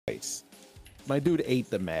My dude ate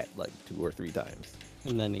the mat like 2 or 3 times.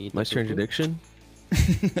 And then eat. My strange addiction.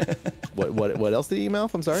 What else did he eat,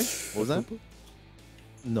 mouth? I'm sorry. What was that?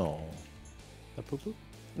 No. The poo poo.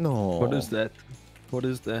 No. What is that? What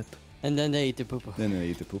is that? And then they eat the poo poo. Then they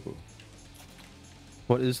eat the poo-poo.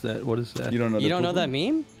 What is that? What is that? You don't know You don't know that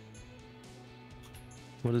meme?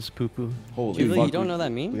 What is poo poo? Holy Julie, fuck. you don't know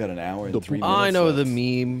that meme? We got an hour and The 3 minutes. I know left. the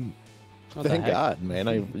meme. What the Thank heck? God, man.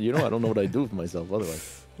 I don't know what I do with myself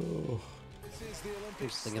otherwise.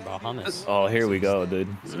 Just thinking about hummus. Oh, here we go, dude.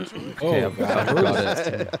 Okay, Oh,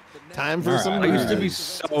 God. Time for All some. right. I used to be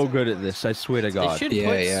so good at this. I swear to They God. should Yeah,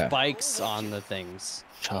 put yeah. spikes on the things.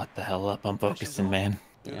 Shut the hell up. I'm focusing, man.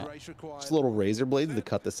 Yeah. Just little razor blades to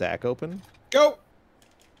cut the sack open. Go.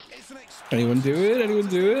 Anyone do it? Anyone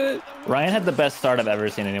do it? Ryan had the best start I've ever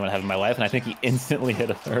seen anyone have in my life, and I think he instantly hit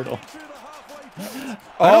a hurdle.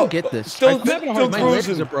 I don't get this. Still, I, still my legs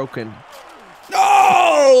cruising. are broken.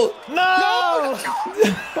 No! No!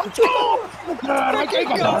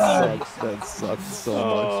 That sucks so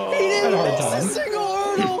much. He didn't hard miss a time. single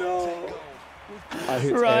hurdle. I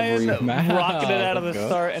hit Ryan every. rocketed out of the Go.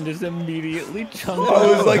 start and just immediately chunked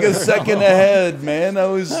I was like a second ahead, man. I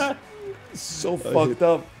was so fucked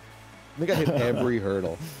up. I think I hit every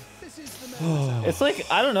hurdle. It's like,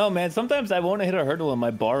 I don't know, man. Sometimes I won't hit a hurdle and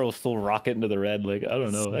my bar will still rocket into the red. Like, I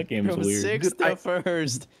don't know. That game's From weird. 6th to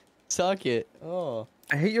 1st. Suck it. Oh,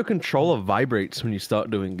 I hate your controller vibrates when you start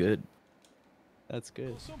doing good. that's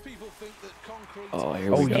good. Oh,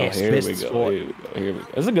 here we Oh, go. yes, Here we best go. sport. Here we go. Here we go.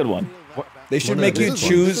 That's a good one. They should One of make the you best ones.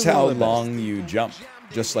 choose This is how one of the best. long you jump,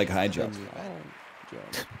 just like high jump.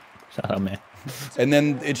 Shut up, man. And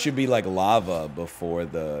then it should be like lava before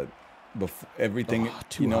everything.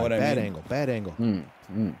 Too You know high. what I Bad mean? angle. Bad angle.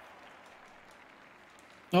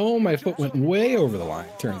 Oh, my foot went way over the line,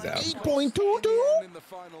 turns out. 8.22.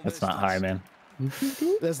 That's not high, man.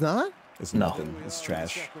 That's not. It's No. nothing. It's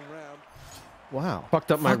trash. Wow.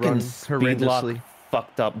 Fucked up my Fucking run speed lock, horrendously.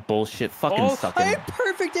 fucked up bullshit. Fucking Oh, sucking. I had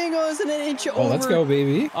perfect angle. Isn't an inch over. Oh, let's go,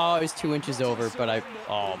 baby. Oh, it was 2 inches over, but I.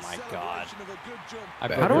 Oh my god. How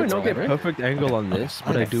do I not get perfect angle on this,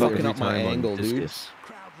 but I do it fucking every up my time on angle, dude. discus?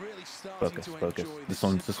 Focus, focus. This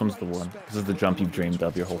one's the one. This is the jump you've dreamed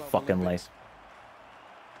of your whole fucking life.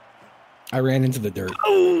 I ran into the dirt.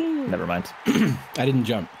 Never mind. I didn't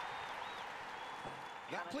jump.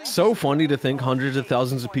 So funny to think hundreds of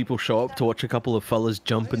thousands of people show up to watch a couple of fellas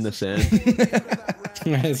jump in the sand.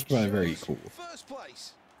 It's probably very cool. First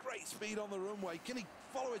place. Great speed on the runway. Can he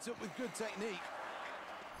follow it up with good technique?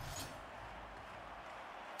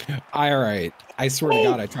 All right. I swear to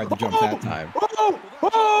God, I tried to jump that time.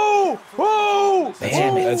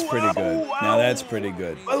 That's pretty good. Now that's pretty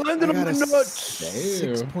good. I landed I got on a my nuts.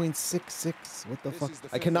 6.66. What the fuck?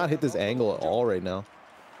 I cannot hit this angle at all right now.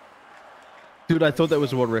 Dude, I thought that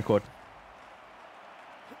was a world record.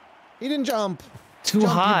 He didn't jump. Too Jump, you-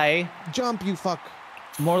 high. Jump, you fuck.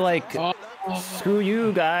 More like, screw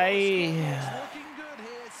you, guy. Looking good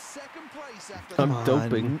here. Second place after I'm Come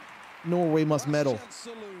doping. on. Norway must medal.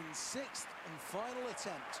 Saloon, sixth and final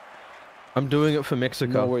attempt. I'm doing it for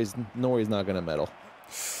Mexico. Norway's not gonna medal.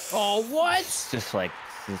 Oh, what? It's just like,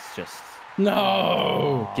 it's just,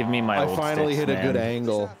 No. give me my I old finally sticks, hit a good man.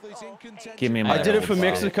 angle. Athletes in contention. Give me my I did it old for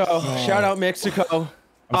sticks. Mexico. Shout out Mexico.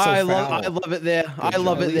 I'm so I foul. love it there. I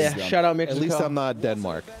love At it there. least- Shout out At Mexico. least I'm not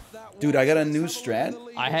Denmark. Dude, I got a new strat.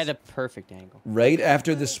 I had a perfect angle. Right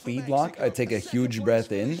after the speed lock, I take a huge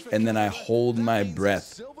breath in, and then I hold my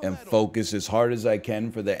breath and focus as hard as I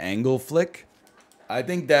can for the angle flick. I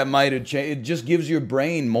think that might have changed. It just gives your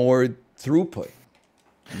brain more throughput.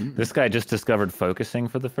 This guy just discovered focusing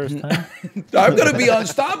for the first time. I'm gonna be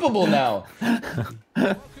unstoppable now.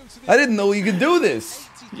 I didn't know you could do this.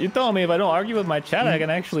 You told me if I don't argue with my chat, I can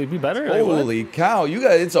actually be better. Like, what? Holy cow! You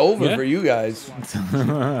guys, it's over Yeah. for you guys.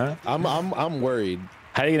 I'm worried.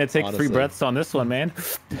 How are you gonna take 3 Honestly. breaths on this one, man?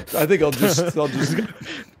 I think I'm just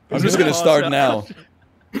gonna start now.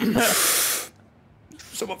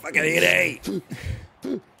 Someone fucking hit A.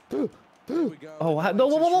 Oh, wow. No,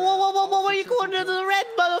 whoa, you going to the red,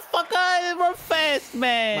 motherfucker? Run fast,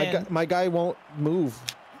 man. My guy won't move.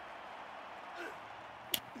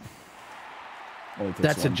 Only takes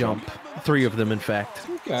That's a one jump. 3 of them, in fact.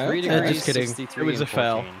 3 Okay. degrees, just kidding. 63, It was and a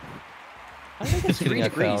foul. 14. How did I get 3 kidding, I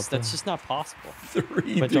degrees? fouled. That's just not possible.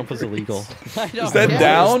 3 My jump was degrees. illegal. I know. Is that yeah.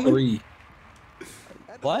 down? 3.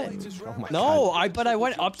 What? No, but I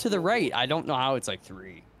went up to the right. I don't know how it's like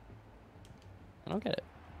 3. I don't get it.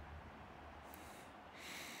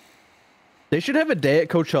 They should have a day at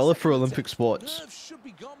Coachella for Olympic sports. Nerves should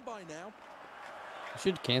be gone by now. We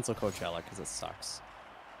should cancel Coachella because it sucks.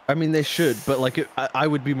 I mean, they should, but like, I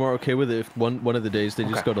would be more okay with it if one of the days they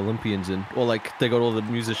just got Olympians in, or like they got all the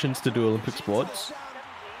musicians to do Olympic sports.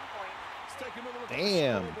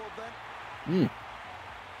 Damn. Hmm.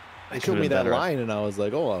 They showed me that line, and I was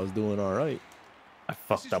like, oh, I was doing all right. I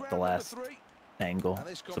fucked up the last angle. And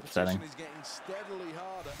this It's upsetting. competition is getting steadily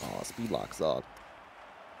harder. Oh, speed lock sucked.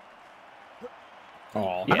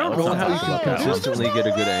 Oh, I don't let's know not how you talk can about that one. consistently get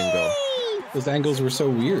a good angle. those angles were so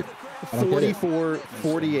weird. I don't get it. 44,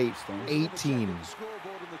 48, 18. Scoreboard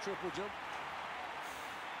in the triple jump.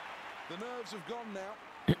 The nerves have gone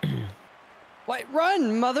now. What?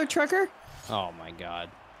 Run, mother trucker! Oh my god.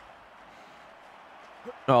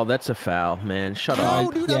 Oh, that's a foul, man. Shut Oh,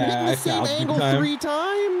 up. dude, I'm hitting the same fouled big angle time. 3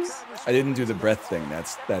 times. I didn't do the breath thing.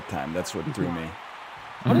 That time. That's what threw me.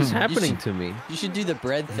 What is happening to me? You should do the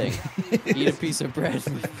bread thing. Eat a piece of bread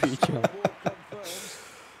before you jump.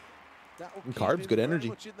 And carbs, good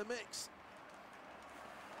energy.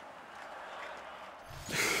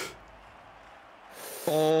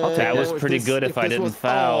 Oh, That was if pretty good if I this didn't was-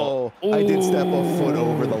 foul. Oh, I did step a foot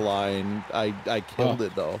over the line. I killed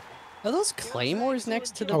it though. Are those claymores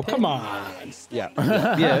next to the Oh, pin? come on. Yeah.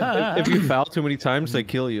 Yeah, if you foul too many times, they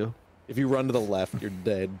kill you. If you run to the left, you're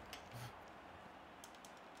dead.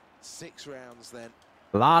 6 rounds then.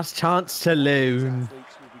 Last chance saloon.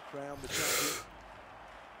 Athletes will be crowned the champion.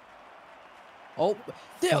 Oh,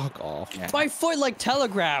 dude, Fuck off. my foot like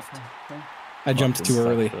telegraphed. I jumped too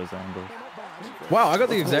Fucking early. suck those angles. Wow, I got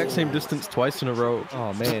the exact same distance twice in a row.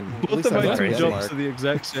 Oh man. At Both least of I my got two Denmark. jumps are the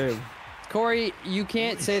exact same. Corey, you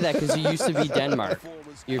can't say that because you used to be Denmark.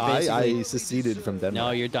 You're I basically seceded from Denmark.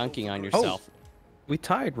 no, you're dunking on yourself. We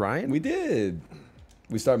tied, Ryan. We did.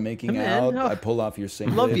 We start making Man, out. oh. I pull off your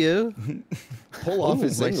singlet. love you. Pull off Ooh,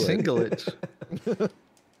 his my singlet. singlet.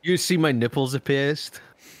 You see my nipples are pierced.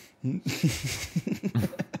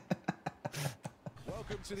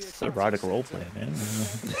 It's erotic roleplay,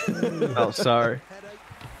 man. Oh, sorry.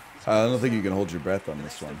 I don't think you can hold your breath on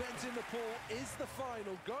this one.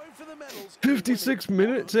 56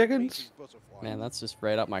 seconds. Man, that's just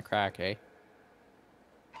right up my crack, eh?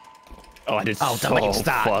 Oh, I did Oh, so don't make it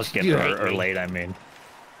stop. fucking You or hate me. late, I mean.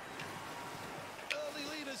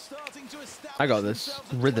 I got this.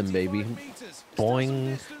 Rhythm, baby.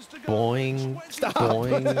 Boing, boing,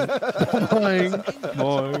 boing, boing,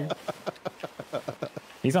 boing.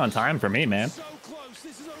 He's on time for me, man.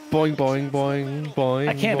 Boing, boing, boing, boing.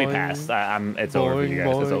 I can't be boing. passed. It's over for you guys.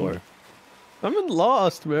 It's Boing, boing. over. I'm in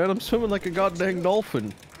last, man. I'm swimming like a goddamn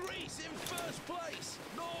dolphin.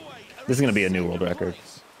 This is gonna be a new world record.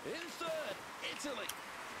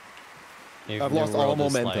 I've lost all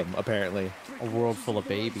momentum, apparently. A world full of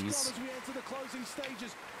babies.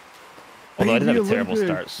 Although I did have a Baby terrible start,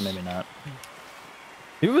 Olympics. so maybe not.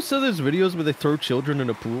 You ever saw those videos where they throw children in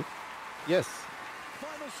a pool? Yes.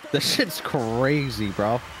 That shit's crazy,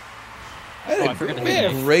 bro. I had I forgot to we had a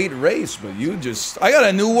mention. great race, but you just... I got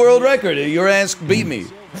a new world record. Your ass beat me.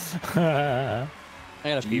 I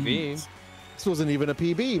got a PB. This wasn't even a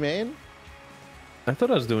PB, man. I thought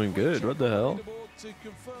I was doing good. What the hell?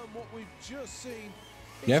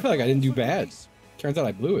 Yeah, I feel like I didn't do bad. Turns out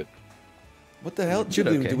I blew it. What the hell? did Chip,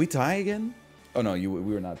 okay. did we tie again? Oh, no, we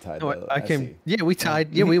were not tied. No, though. I see. came. Yeah, we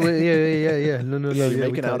tied. Yeah, we were. Yeah. No. You're Yeah, we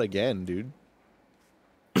making out tied. again, dude.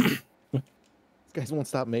 These guys won't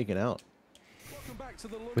stop making out.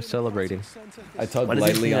 We're celebrating. I tugged What is it?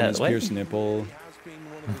 lightly on Yeah, his what? pierced nipple.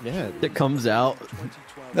 Yeah. It comes out.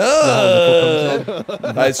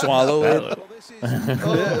 I swallow it.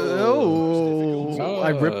 Oh, I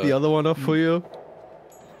ripped the other one off for you.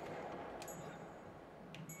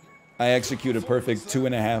 I execute a perfect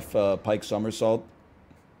 2.5 pike somersault.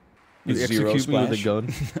 You With zero execute me with a splash. gun.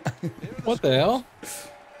 What the hell?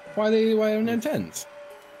 Why are they 10s?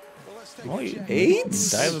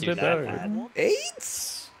 Eights? Dive a Do bit that, better. man.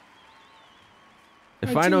 Eights?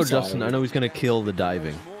 If My I know team's Justin, solid. I know he's gonna kill the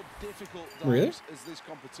diving. Really?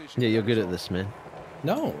 Yeah, you're good at this, man.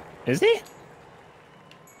 No. Is he?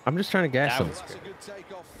 I'm just trying to gas That him. was good.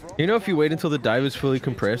 You know, if you wait until the dive is fully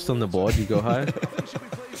compressed on the board, you go high.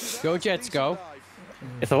 Go Jets, go.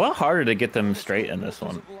 It's a lot harder to get them straight in this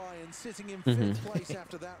one.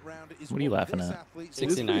 What are you laughing at? It is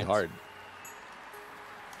 69. pretty hard.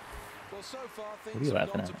 What are you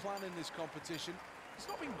laughing at? It's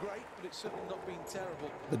not been great, but it's certainly not been terrible.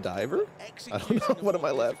 The diver? I don't know. What am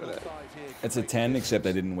I laughing at? It's a 10, except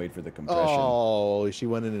I didn't wait for the compression. Oh, she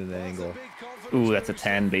went in an angle. Ooh, that's a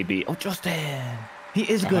 10, baby. Oh, Justin. He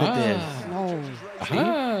is good at this.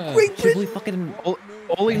 Ah. Great Can't believe Britain! fucking...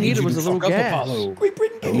 All he needed was a little gas. Great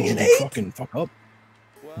Britain, give me an You 8! fucking fuck up.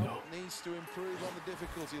 Well, needs to improve on the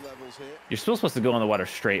difficulty levels here. You're still supposed to go in the water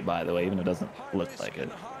straight, by the way, even though it doesn't look like it.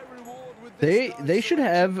 They should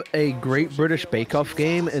have a Great British Bake Off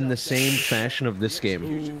game in the same fashion of this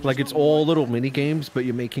game. Like it's all little mini games, but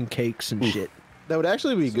you're making cakes and shit. That would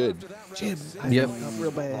actually be good. Jim, Yep.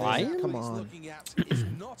 real bad. Ryan? Come on.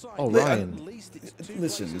 Oh, Ryan.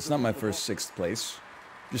 Listen, it's not my first 6th place.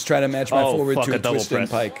 Just try to match my Oh, forward fuck, to a a double twist and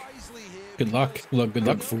press. pike. Good luck. Good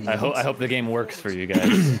luck for you. I hope the game works for you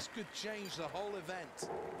guys.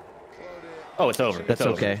 Oh, it's over. That's It's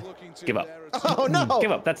over. okay. Give up. Oh, no.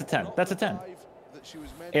 Give up. That's a 10. That's a 10.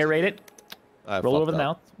 Aerate it. I Roll fucked over the up.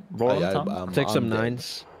 mouth. Roll on the tongue. I'm Take some dead.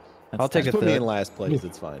 9s. That's I'll take a Put me in third. last place.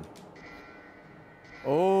 It's fine.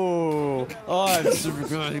 Oh, I'm super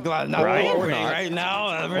good. Glad not Right? Norway Or not. right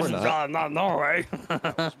now. Versus not. not Norway.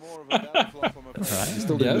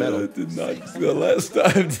 Still did metal. Did not, the last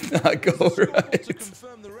time did not go right.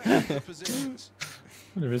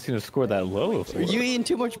 They're just gonna score that low. Are you eating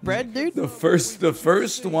too much bread, dude? The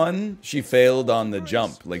first one, she failed on the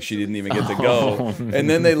jump. Like she didn't even get to go. And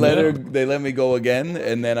then they let me go again,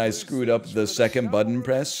 and then I screwed up the second button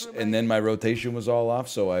press, and then my rotation was all off,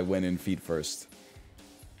 so I went in feet first.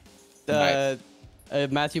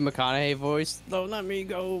 Matthew McConaughey voice. Don't let me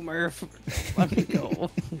go, Murph. Let me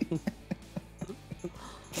go.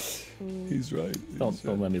 He's right. Don't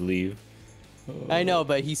let me leave. I know,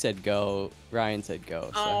 but he said go. Ryan said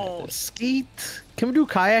go. So I had to- Skeet. Can we do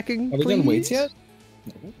kayaking? Have we done weights yet?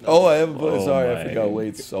 Oh, I have. Sorry, my I forgot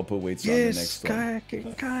weights. I'll put weights on the Yes, next one.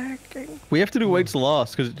 kayaking. We have to do weights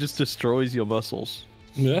last because it just destroys your muscles.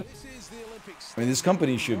 Yeah. I mean, this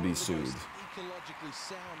company should be sued.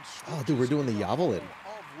 Oh, dude, we're doing the javelin.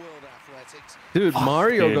 Dude,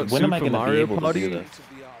 Mario Dude, got when am sued I for gonna be Mario able to do Party this?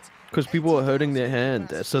 because people were hurting their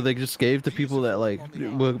hand. So they just gave the people that like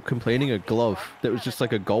were complaining a glove that was just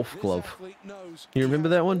like a golf glove. You remember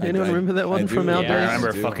that one? Anyone I- remember that I one do. from our Yeah, I days?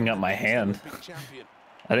 remember Dude. fucking up my hand.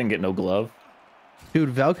 I didn't get no glove. Dude,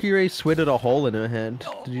 Valkyrie sweated a hole in her hand.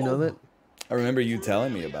 Did you know that? I remember you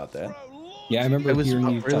telling me about that. Yeah, I remember It was hearing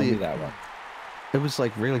you tell really- me that one. It was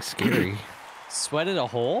like really scary. Sweated a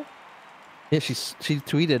hole? Yeah, she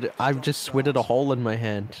tweeted, "I've just sweated a hole in my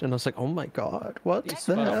hand," and I was like, "Oh my god, what the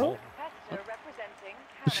sweat a hell? hole?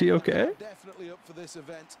 Is she okay?"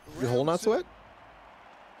 Your hole not sweat?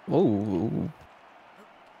 Oh,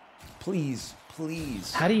 Please,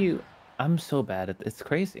 please. How do you? I'm so bad at it's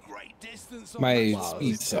crazy. My Wow,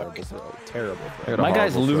 speed this is suck. terrible throw. Terrible I throw. got a My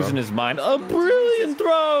guy's horrible losing throw. his mind. A brilliant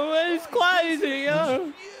throw. It's crazy.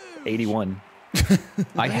 81.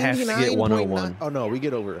 I have to get 101. Oh no, we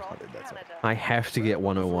get over 100. That's okay. I have to get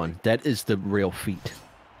 101. That is the real feat.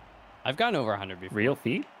 I've gone over 100 before. Real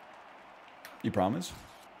feet? You promise?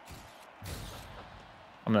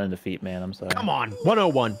 I'm not in defeat, man. I'm sorry. Come on,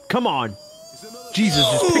 101. Come on. Jesus,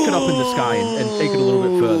 just pick it up in the sky and take it a little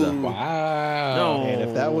bit further. Wow. And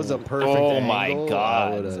if that was a perfect Oh my angle,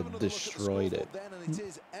 God. I would have destroyed it.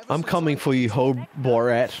 I'm coming for you, Ho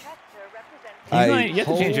Borat. You have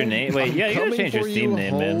to change your name. Wait, yeah, you gotta Coming change your for Steam you,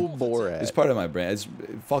 name, man. Ho Borat. It's part of my brand.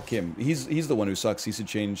 Fuck him. He's the one who sucks. He should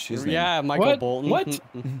change his name. Yeah, Michael What? Bolton. What?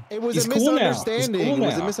 It was He's a cool now. He's misunderstanding. cool It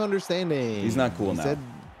was a now. misunderstanding. He's not cool He now. said,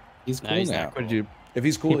 He's cool No, he's now. not What did you? If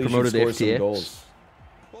he's cool, He he should promoted score some FTX. goals.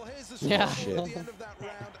 Yeah. shit.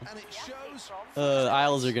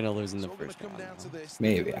 Isles are gonna lose in the first round.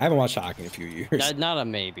 Maybe. I haven't watched hockey in a few years. Not a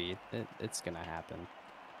maybe. It's gonna happen.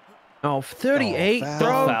 Oh, 38, Oh,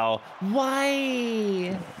 bro. Foul.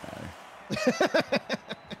 Why? Who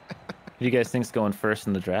do you guys think's going first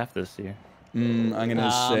in the draft this year? I'm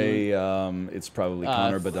gonna say it's probably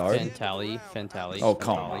Connor Bedard. Fantali. Oh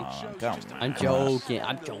come Fantali. on, come on. I'm joking.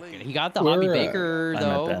 I'm joking. He got the Hobby We're, Baker I'm at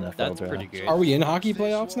though. the NFL That's draft. pretty good. Are we in hockey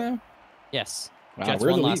playoffs now? Yes. Wow, Jets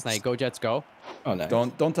we're won the last Leafs. night. Go Jets, go. Oh, nice.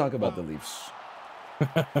 Don't talk about the Leafs.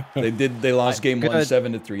 They lost game one Good.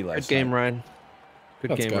 7-3 Good last game, night. Ryan. Good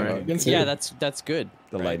Let's game, go. Ryan. Against Yeah, who? that's good.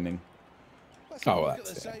 The Lightning. Oh, well,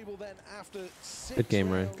 that's fair. Good game,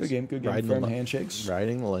 Ryan. Good game. Good game. Riding Firm the- handshakes.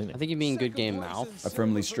 riding the I lightning. think you mean good game mouth. I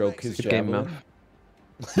firmly stroke his Good game, javelin.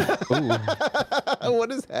 Mouth. Ooh.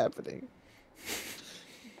 What is happening?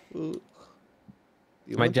 Ooh.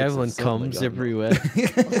 The My Olympics javelin have suddenly comes gotten- everywhere.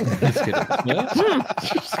 Just kidding.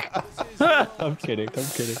 I'm kidding. I'm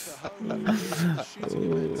kidding.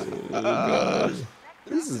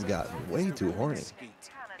 This has gotten way too horny.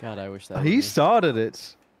 God, I wish that. was He me. started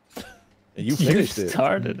it. And you finished it.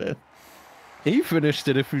 Started it. He finished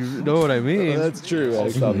it, if you know what I mean. That's true. I'll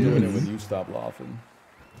stop actually. doing it when you stop laughing.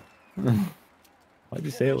 Why'd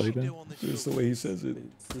you say it like that? Just the way he says it.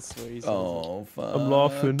 This way he's Oh, fuck. I'm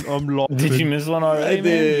laughing. I'm laughing. Did you miss one already? I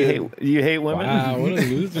did. Man? You hate women? Wow, what a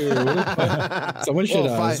loser. What a someone should,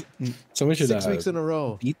 someone should 6 weeks in a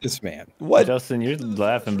row. beat this man. What? Justin, you're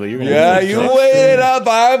laughing, but you're gonna. Yeah, you wait it up.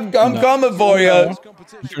 I'm coming for you.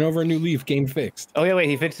 Turn over a new leaf, game fixed. Oh yeah, wait,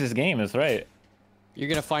 he fixed his game. That's right. You're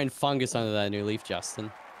gonna find fungus under that new leaf, Justin.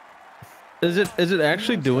 Is it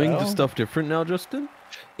actually doing the stuff different now, Justin?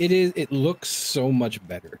 It is. It looks so much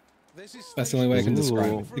better. That's the only way I can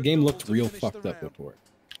describe it. The game looked real fucked up before.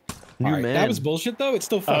 New All right, man. that was bullshit though. It's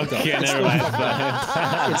still fucked up. Okay, It's never still mind. fucked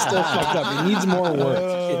up. It's still fucked up. It needs more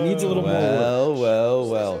work. It needs a little more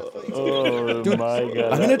work. Well. Oh my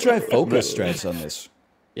god. I'm gonna try focus stress on this.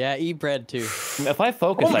 Yeah, eat bread too. If I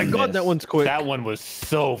focus Oh my like God, this, that one's quick. That one was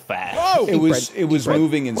so fast. Oh, It was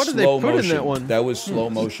moving in What did they slow put in motion. that one? That was slow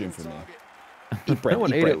motion for me. that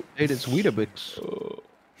one ate its Weetabix.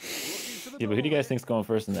 Yeah, but who do you guys think's going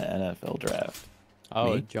first in the NFL draft?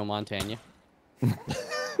 Oh, Me? Joe Montana.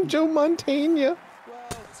 Joe Montana.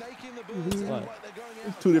 What?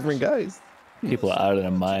 Two different guys. People are out of their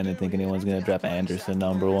mind and think anyone's gonna draft Anderson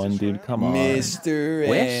 #1, dude. Come on. Mr.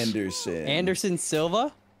 Wes? Anderson. Anderson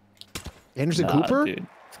Silva? Anderson Nah, Cooper? dude.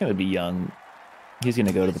 It's gonna be young. He's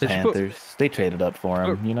gonna go to the They should put- Panthers. They traded up for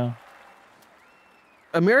him, you know.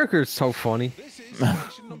 America is so funny.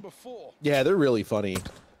 Yeah, they're really funny.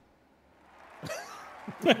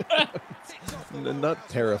 Not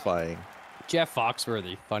terrifying. Jeff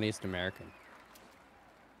Foxworthy, funniest American.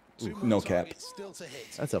 No cap.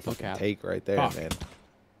 That's a fucking Okay. take right there, Fuck. man.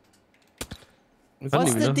 I don't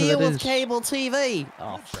even know who that is. cable TV?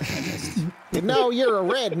 Oh, No, you're a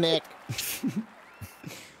redneck.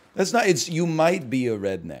 That's not. It's you might be a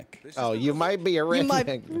redneck. Oh, you might be a you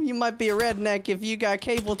redneck. might be a redneck if you got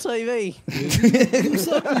cable TV. You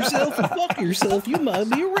suck yourself and fuck yourself. You might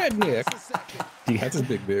be a redneck. That's a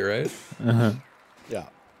big bit, right? Yeah.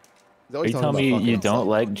 Are you telling me you don't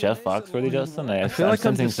like Jeff Foxworthy, Justin? I feel like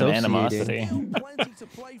I'm sensing some animosity.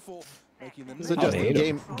 So I just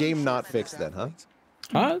hate game not fixed then, huh?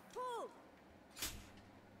 Huh? I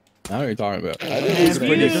don't know what you're talking about. I think it's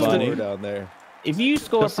pretty you- funny. Down there. If you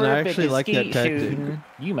score Justin, I perfect actually at like that skeet tactic. shooting,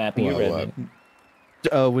 you might be a What?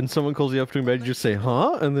 redneck. When someone calls you up to bed, you just say,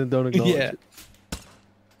 huh? And then don't acknowledge Yeah. it.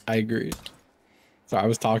 I agree. So I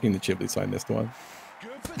was talking to Chipley, so I missed one.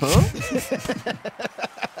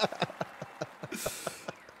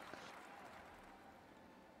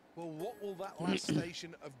 Well, what will that last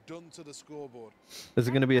station have done to the scoreboard? Is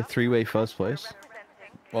it going to be a three-way first place?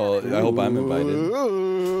 Well, I hope I'm invited.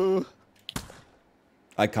 Ooh.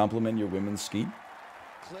 I compliment your women's ski.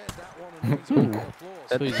 Cleared that one and brings up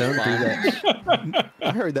applause. Don't do that.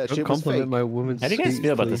 I heard that Don't shit was compliment fake. my woman's How do you guys skate,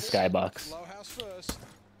 feel about the please. skybox? Lowhouse first.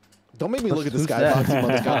 Don't make me look at the Who's skybox, that? you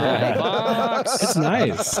motherfucker. Box. It's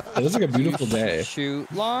nice. It looks like a beautiful day.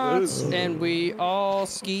 Shoot lots, and we all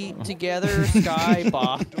ski together.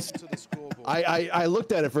 Skybox. To the scoreboard. I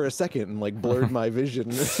looked at it for a second and like blurred my vision.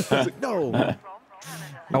 I was like, no.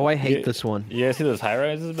 Oh, I hate this one. You guys see those high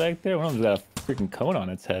rises back there? One of them's got a freaking cone on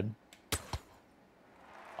its head.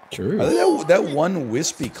 True. That one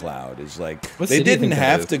wispy cloud is like What they city do you didn't think that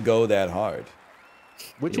have is? to go that hard.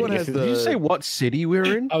 Which one has Did you say the what city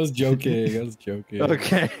we're in? I was joking. I was joking.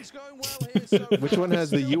 Okay. It's going well here, so Which one has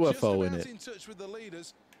the just UFO in about it? in touch with the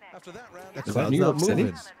leaders. After that round, That Is that cloud's New not York City?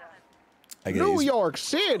 moving. I New guess. York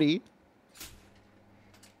City?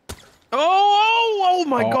 Oh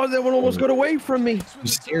my Oh. God, that one almost got away from me. You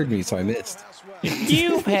scared me, so I missed. If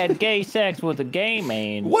you've had gay sex with a gay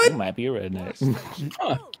man, What? you might be a redneck.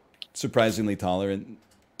 Surprisingly tolerant,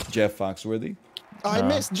 Jeff Foxworthy. I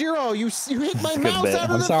missed Jiro. You hit my Good mouse bet. out of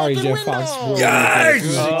I'm the sorry, fucking Jeff window.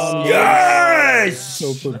 Foxworthy. Yes!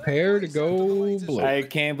 So prepare to go blow. I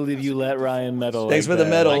can't believe you let Ryan medal. Thanks like for the that.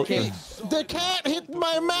 medal. The cat hit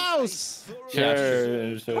my mouse.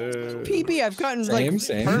 Sure, sure. PB, I've gotten Same, like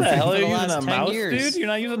same. What the perfect hell for are the you last using a 10 mouse, years. dude? You're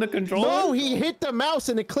not using the controller? No, he hit the mouse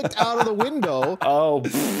and it clicked out of the window. Oh,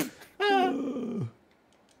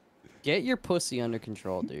 Get your pussy under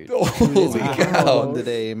control, dude. Holy One cow.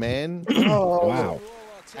 today, man. Wow.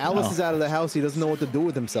 Alice is out of the house. He doesn't know what to do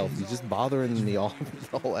with himself. He's just bothering me all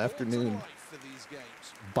the whole afternoon, for these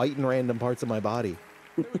games. biting random parts of my body.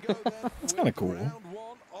 That's kind of cool. Round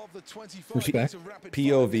one of the 24 Respect. heats of rapid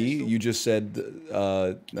POV, fire. you just said,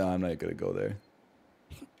 no, I'm not going to go there.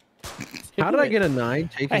 How did I get a 9?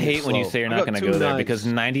 I hate when you say you're not going to go there because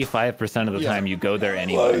 95% of the time you go there Well, I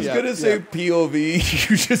anyway. was going to say POV.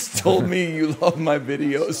 You just told me you love my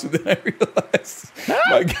videos, and then I realized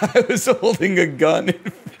my guy was holding a gun in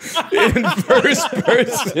in first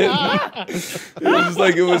person. It was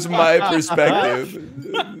like it was my perspective.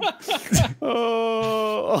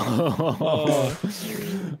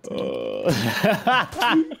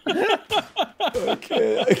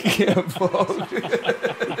 Okay, I can't fall.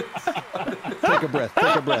 Take a breath.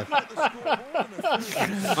 Take a breath.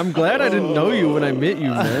 I'm glad I didn't know you when I met you,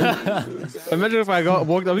 man. Imagine if I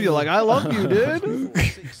walked up to you like, I love you, dude.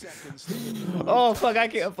 Oh fuck! I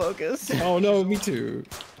can't focus. Oh no, me too.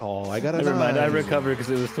 Oh, I got a Never mind. I 9. recovered because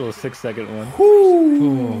it was still a 6-second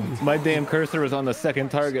one. My damn cursor was on the second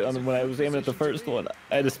target when I was aiming at the first one.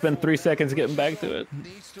 I had to spend 3 seconds getting back to it.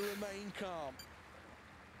 Needs to remain calm.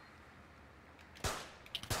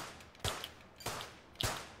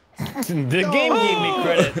 The game gave me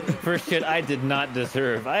credit for shit I did not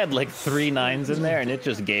deserve. I had like 3 9s in there, and it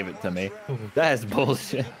just gave it to me. That is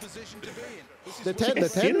bullshit. Position to be in. This is The 10, the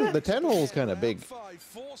 10, the 10 hole's kind of big. 4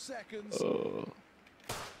 seconds. An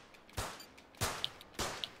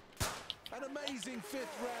amazing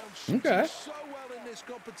 5th round. Okay. So well in this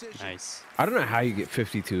competition. Nice. I don't know how you get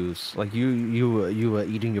 52s. Like you were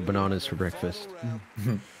eating your bananas for breakfast.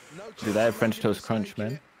 Dude, I had French toast crunch,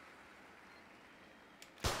 man.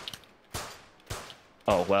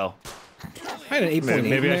 Oh well. I had an 8.8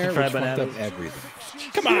 Maybe I should there, try which fucked banana. up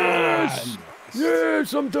everything. Come on!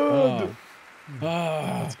 Yes, I'm done.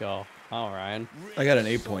 Let's go. All Ryan. I got an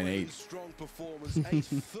 8.8. Strong performance. A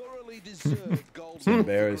thoroughly deserved goal. It's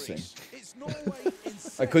embarrassing. It's Norway in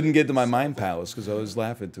I couldn't get to my mind palace because I was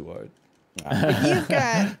laughing too hard. You've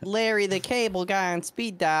got Larry the Cable Guy on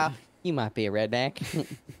speed dial. You might be a redneck.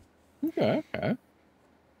 Okay, okay.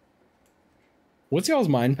 What's y'all's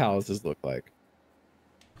mind palaces look like?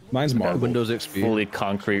 Mine's marble. Windows XP. Fully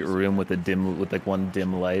concrete room with like one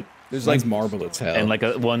dim light, There's like Mine's marble as hell. and like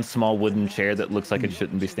one small wooden chair that looks like it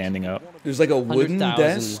shouldn't be standing up. there's like a wooden 100,000.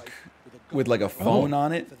 desk with like a phone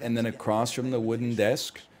on it, and then across from the wooden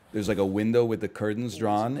desk, there's like a window with the curtains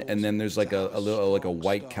drawn, and then there's like a little like a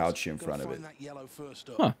white couch in front of it. that yellow first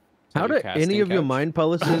up. Huh. How do Casting any of your couch. mind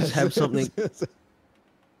palaces have something?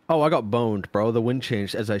 Oh, I got boned, bro. The wind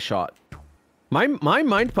changed as I shot. My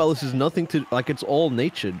mind palace is nothing to like. It's all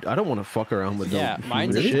natured. I don't want to fuck around with Yeah, no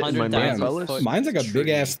mine's shit in my 100,000 mind palace. foot. Mine's like a tree. big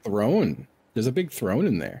ass throne. There's a big throne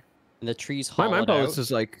in there. And the tree's My hollowed mind palace out.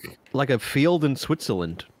 is like a field in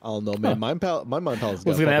Switzerland. I don't know, man. My mind palace.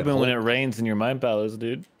 What's gonna happen when it rains in your mind palace,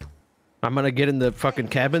 dude? I'm gonna get in the fucking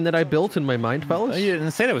cabin that I built in my mind Oh, palace. you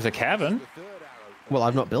didn't say there was a cabin. Well,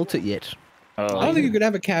 I've not built it yet. I Oh, don't think you could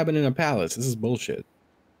have a cabin in a palace. This is bullshit.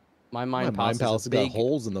 My My mind mind palace is has a got big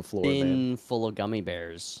holes in the floor, man. bin full of gummy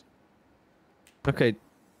bears. Okay.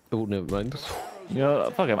 Oh, never mind. you know,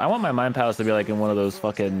 fuck him. I want my mind palace to be like in one of those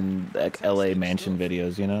fucking like LA mansion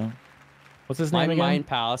videos, you know? What's his My name again? mind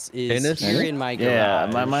palace is Ennis? here in my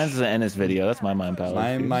garage. Yeah, mine's an Ennis video. That's my mind palace.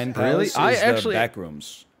 My dude. mind Really? palace I is actually- the back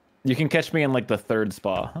rooms. You can catch me in like the 3rd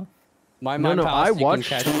spa. Huh? My No, mind no, palace, I you watched-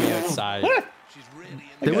 can catch me outside.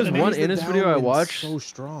 There was one Ennis video I watched. So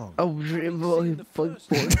strong. Oh, boing,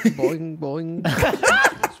 boing, boing.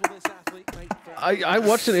 I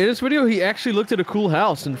watched an Ennis video. He actually looked at a cool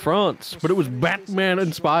house in France, but it was Batman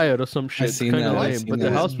inspired or some shit. seen Kinda that, I've lame, seen but the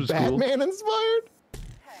that. house was cool. Batman inspired.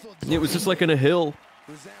 It was just like in a hill,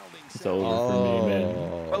 It's over for me,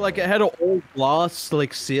 man. but like it had an old glass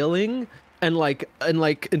like ceiling, and like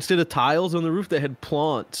instead of tiles on the roof, they had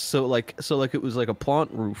plants. So it was like a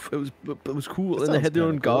plant roof. It was cool, and they sounds had their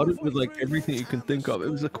own kinda cool. garden with like everything you can think of. It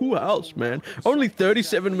was a cool house, man. Only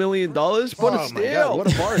 $37 million, but it's Oh my god, still.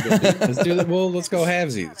 what a bargain! dude. Let's do that. Well, let's go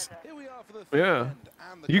halvesies. Yeah.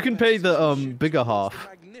 You can pay the bigger half.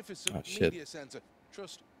 Oh, shit.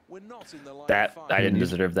 That I didn't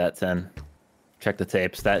deserve that 10. Check the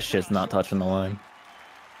tapes. That shit's not touching the line.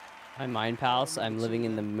 My mind palace, I'm living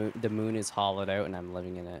in the moon. The moon is hollowed out, and I'm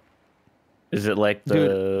living in it. Is it like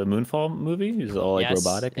the Moonfall movie? Is it all like yes,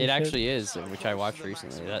 robotic? and it shit? actually is, which I watched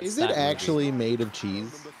recently. That's Is that it movie. actually made of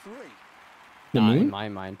cheese? The Not in moon? my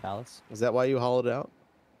mind palace? Is that why you hollowed it out?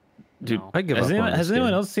 Dude, No. I give up on has this anyone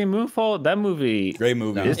game. else seen Moonfall? That movie, Great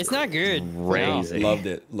movie. It's It's not good. crazy. Loved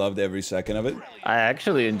it. Loved every second of it. I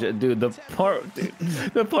actually enjoyed, dude. The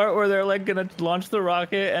part where they're like gonna launch the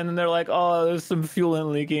rocket, and then they're like, "Oh, there's some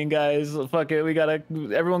fueling leaking, guys. Fuck it, we gotta,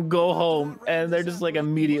 everyone go home." And they're just like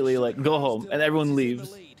immediately like, "Go home," and everyone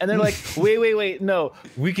leaves. And they're like, "Wait, no,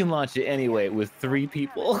 we can launch it anyway with 3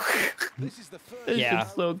 people." It's Yeah.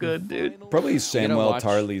 just so good, dude. Probably Samuel watch-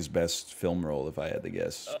 Tarley's best film role, if I had to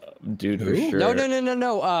guess. Dude, for Who? sure.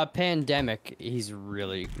 No. Pandemic. He's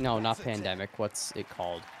really not Pandemic. What's it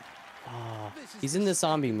called? Oh, he's in the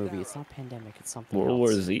zombie movie. It's not Pandemic. It's something World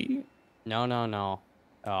else. War Z. No.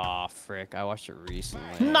 Oh, frick. I watched it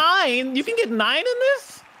recently. 9? You can get 9 in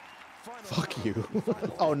this? Fuck you.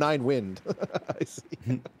 Oh, 9 wind. I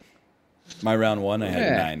see. My round 1, I had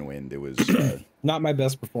Yeah. 9 wind. It was Not my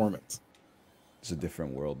best performance. it's a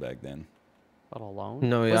different world back then. But Alone?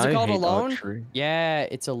 No, yeah, Was it I called hate Alone? archery. Yeah,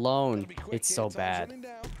 it's Alone. It's so bad.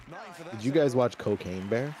 Did you guys watch Cocaine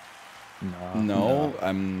Bear? No,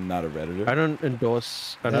 I'm not a redditor. I don't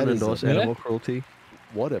endorse. I That don't is a- endorse Yeah? animal cruelty.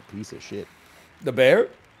 What a piece of shit. The bear?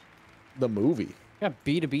 The movie. Got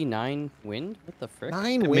B2B 9 wind? What the frick?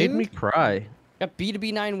 9 It wind? made me cry. Got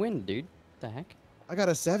B2B 9 wind, dude. What the heck? I got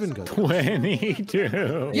a 7 go.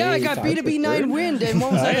 22. Yeah, I got tied for B2B 9 third. wind, and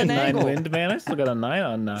what was I that had an 9 angle? wind, man. I still got a 9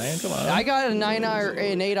 on 9. Come on. I got a 9 or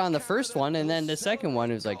an 8 on the first one, and then the second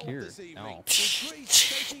one was like, here, no. Got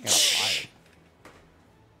a 5.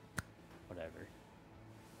 Whatever.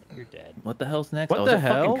 You're dead. What the hell's next? What oh, the is it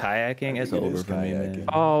fucking hell? kayaking? It's think it over is for me, man. kayaking.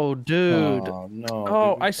 Oh, dude. Oh no.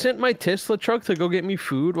 Oh, dude. I sent my Tesla truck to go get me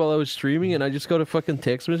food while I was streaming, and I just got a fucking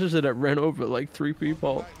text message that I ran over like 3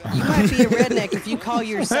 people. You might be a redneck if you call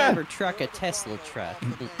your cyber truck a Tesla truck.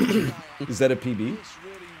 Is that a PB?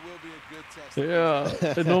 Yeah,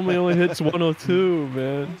 it normally only hits 102,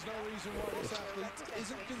 man.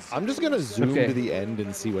 I'm just gonna zoom Okay. to the end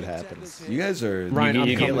and see what happens. You guys are Ryan, I'm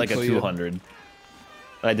You get coming like a for you. 200.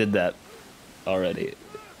 I did that already.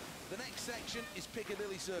 The next section is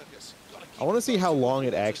Piccadilly Circus. Gotta keep I want to see how long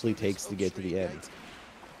it actually takes to get to the end.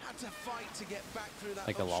 had to fight to get back through that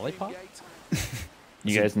Like a upstream lollipop? gate.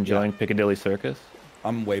 You guys enjoying Piccadilly Circus?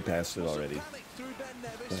 I'm way past it already. Panic through Ben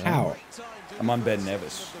Nevis. How? Great time doing I'm on the Ben first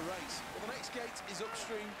Nevis. of the race. Well, the next gate is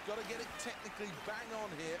upstream. Gotta get it technically bang on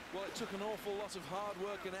here. Well, it took an awful lot of hard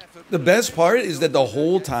work and effort. The best part is that the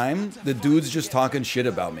whole time the dude's just talking shit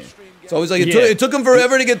about me. It's always like Yeah. it took him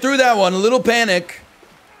forever to get through that one. A little panic.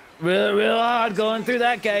 Real hard going through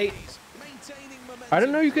that gate. Maintaining I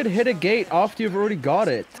didn't know you could hit a gate after you've already got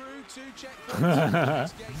it. through two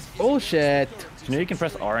checkpoints. Bullshit. Do you know you can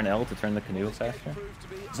press R and L to turn the canoe faster?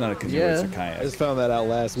 It's not a canoe, Yeah. it's a I kayak. just found that out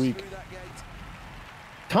last week.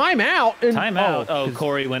 Time out. And, Time out. Oh,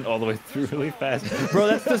 Corey went all the way through really fast. Bro,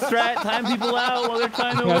 that's the strat. Time people out while they're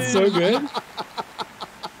trying to That's win. so good.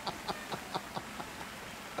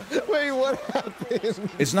 Wait, what happened?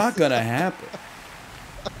 It's not gonna happen.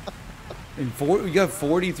 We got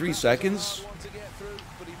 43 seconds.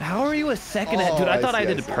 How are you a second ahead? Dude, Oh, I I thought I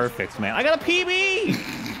see, I did see. perfect, man. I got a PB!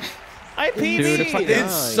 I PB! Dude, if I- It's Fine,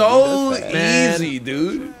 so that's fast. easy,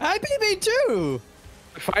 dude. I PB too!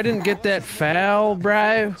 If I didn't get that foul, bro.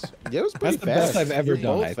 Yeah, it was pretty That's the best fast. I've ever Both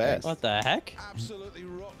done, I think. fast. What the heck? Absolutely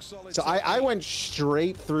rock solid. So I went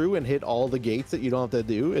straight through and hit all the gates that you don't have to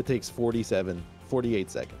do. It takes 48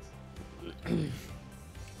 seconds.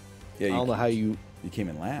 Yeah, I don't know how you you came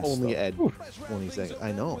in last. only though. add 20 seconds.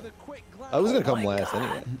 I know. I was gonna come last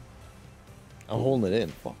anyway. I'm holding it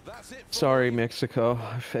in. Sorry, Mexico.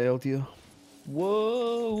 I failed you.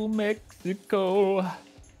 Whoa, Mexico.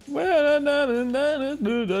 Well, I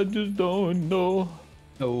just don't know.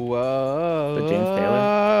 Oh, The James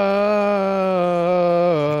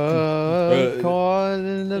Taylor? caught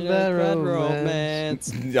in the bad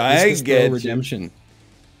romance. I Discus get Throw you. redemption.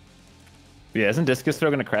 Yeah, isn't Discus Throw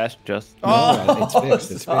gonna crash just? No, it's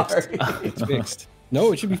fixed. It's sorry. fixed. It's fixed.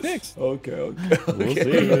 No, it should be fixed. Okay, okay. We'll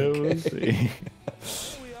see. We'll see.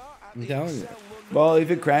 I'm telling you. Well,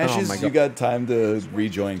 if it crashes, my you God. got time to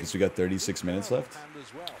rejoin because we got 36 minutes left.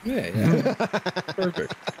 Yeah, yeah.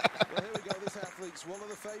 Perfect.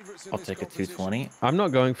 I'll take a 220. I'm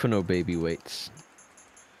not going for no baby weights.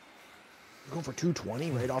 You're going for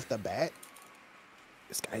 220 right off the bat?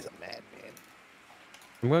 This guy's a madman.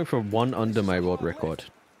 I'm going for 1 under my world record.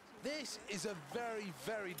 This is a very,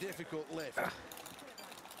 very difficult lift.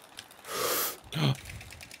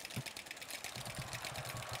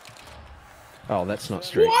 Oh, that's not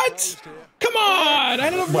straight. What? Come on! I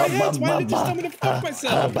don't have my heads. Why did it just tell me to fuck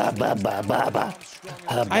myself?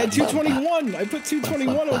 I had 221. I put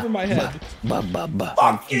 221 over my head.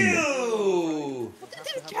 Fuck you!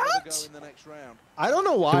 I don't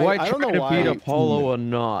know Do why. I I try don't know to beat why. Apollo or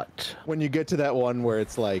not? When you get to that one where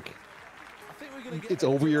it's like, it's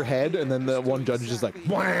over your head, and then the one judge is just like,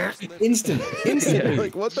 "Wah." Instant. Instantly.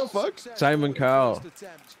 Like, what the fuck? Simon Cowell.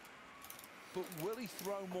 But will he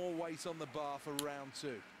throw more weight on the bar for round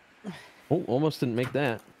 2? Oh, almost didn't make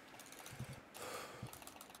that.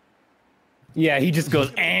 Yeah, he just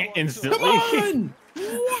goes instantly. Come on!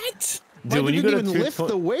 What? Dude, Why when you did go it to even lift the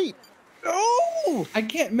 220, weight? Oh! I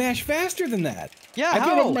can't mash faster than that. Yeah, I put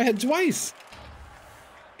it how? over my head twice.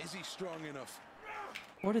 Is he strong enough?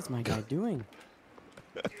 What is my guy doing?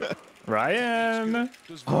 Ryan,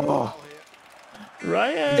 Does very well here.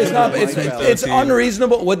 Ryan. It's not. Mike It's Bell.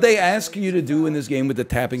 unreasonable. What they ask you to do in this game with the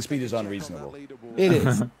tapping speed is unreasonable. It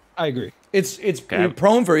is. I agree. It's you're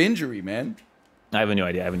prone for injury, man. I have no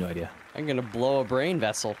idea. I have no idea. I'm gonna blow a brain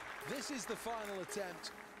vessel. This is the final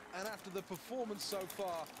attempt, and after the performance so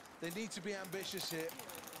far, they need to be ambitious here.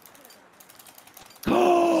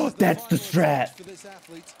 Oh, that's the strat. For this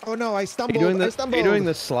athlete. Oh no, I Are stumbled. you doing the? I Are stumbled. you doing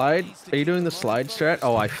the slide? Are you doing the slide strat?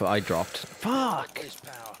 Oh, I dropped. Fuck. His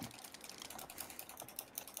power.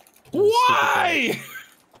 Why?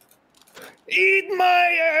 Eat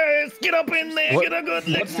my ass! Get up in there! What- Get a good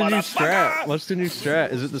lick, What's the new motherfucker! strat? What's the new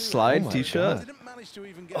strat? Is it the slide T-shirt? Didn't manage to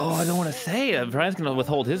even get Oh, I don't want to say it. Brian's gonna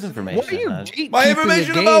withhold his information. What are you? My gatekeeping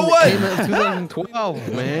information a game about that what? Came out in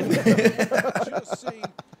 2012, man. just seen.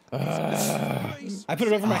 I put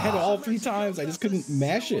it over my head all 3 times. I just couldn't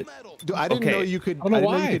mash it. Dude, I didn't Okay. know you could. I don't know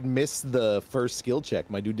didn't know why. you could miss the first skill check.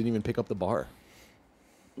 My dude didn't even pick up the bar.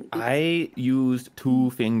 I used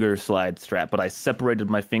 2-finger slide strat, but I separated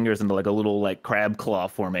my fingers into like a little like crab claw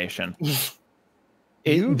formation.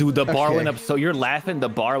 Dude, the bar Okay. went up. So you're laughing. The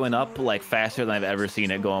bar went up like faster than I've ever seen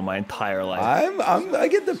it go in my entire life. I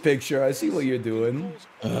get the picture. I see what you're doing.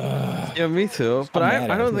 Yeah, me too. But I'm I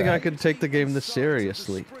mad at don't think I that. could take the game this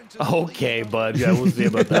seriously. Okay, bud. Yeah, we'll see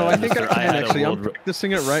about that. No, I think I mister. can had a actually. I'm world-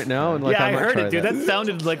 practicing it right now, and like yeah, I I might heard try it, dude. that. That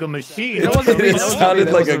sounded like a machine. That wasn't me, It that wasn't me, sounded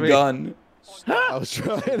that like a wasn't me. gun. I was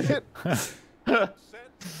trying it.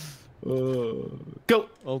 Go.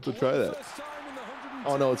 I'll have to try that.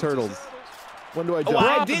 Oh no, it's hurdles. When do I jump? Oh,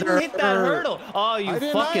 I didn't hit that hurdle. Oh, you I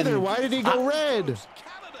didn't fucking. either. Why did he go red?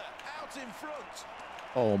 Canada out in front.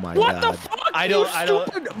 Oh my What god. the fuck? I You don't- I don't-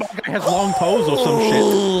 stupid- My guy has long toes or some shit.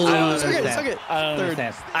 I don't Suck it, understand. suck it. I don't Third.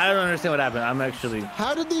 understand. I don't understand what happened. I'm actually.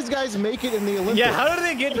 How did these guys make it in the Olympics? Yeah, how did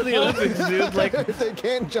they get to the Olympics, dude? Like, if they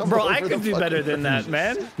can't jump bro, over I the could do fucking better than that,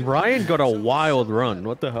 man. Ryan got a wild run.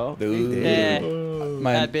 What the hell? Dude. Eh,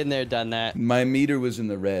 My, I've been there, done that. my meter was in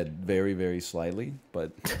the red very, very slightly,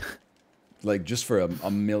 but like just for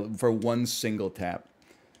for one single tap.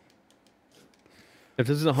 If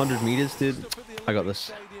this is 100 meters, dude, I got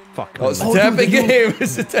this. Fuck. Oh, it's a tapping game.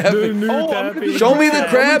 It's a tapping. Show me the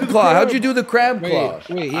crab claw. How'd you do the crab claw?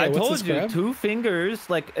 Wait, yeah, I what's told this you, crab? 2 fingers,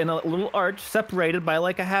 like in a little arch, separated by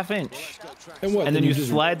like a ½ inch, And what? and then you just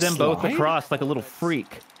slide them both slide? across like a little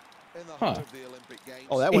freak. In the Huh. heart of the Olympic Games.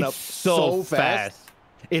 Oh, that went It's up so fast.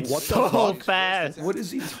 It's What the so fuck? fast. What is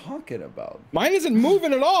he talking about? Mine isn't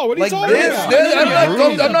moving at all. What are Like you talking this?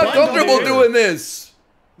 about? I'm not comfortable doing this.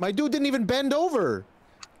 My dude didn't even bend over.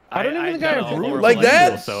 I don't even think I got a have horrible like that?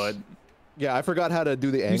 angle, So it, Yeah, I forgot how to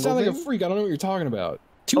do the angle. You sound like a thing. freak. I don't know what you're talking about.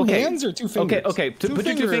 Two Okay. hands or 2 fingers? okay. Put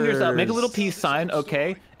your 2 fingers up. Make a little peace sign,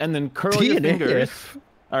 okay, and then curl your fingers.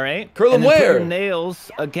 All right. Curl and them then put where? your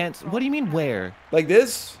nails against. What do you mean where? Like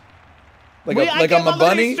this? Like Wait, like I I'm a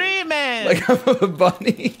bunny? Stream, man. Like I'm a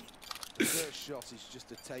bunny? The first shot is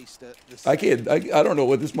just a taster. The I can't. I don't know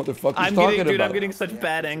what this motherfucker's I'm talking getting, dude. about. I'm getting such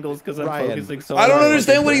bad angles because I'm Ryan. focusing so. I don't hard.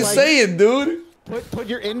 understand what he's Like- saying, dude. Put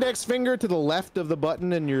your index finger to the left of the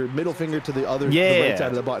button and your middle finger to the other, the Yeah. right side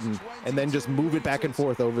of the button, and then just move it back and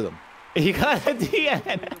forth over them. He got a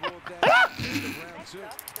DN.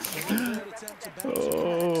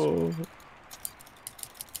 oh.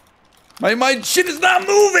 My shit is not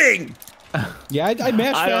moving. Yeah, I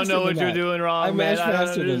matched I don't faster know what than you're that. doing wrong, I man. matched I don't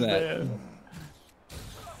faster than that. understand.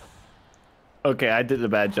 Okay, I did a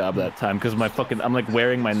bad job that time because I'm like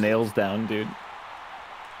wearing my nails down, dude.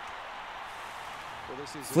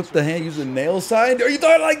 Flip the hand, use the nail side. Are you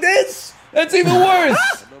doing it like this? That's even worse.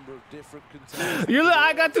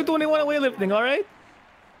 I got 221 weightlifting, all right?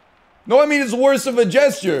 No, I mean it's worse of a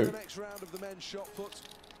gesture.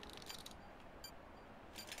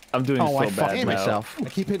 I'm doing Oh, I so fucked bad now. myself. I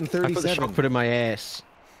keep hitting I put the 37. shot put in my ass.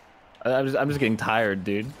 I'm just getting tired,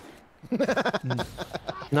 dude.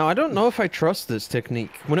 No, I don't know if I trust this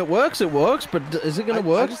technique. When it works, but is it gonna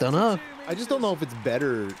work? Don't know. I just don't know if it's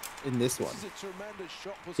better in this one.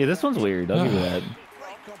 Yeah, this one's weird. I'll give you that.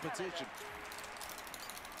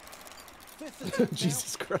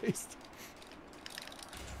 Jesus Christ.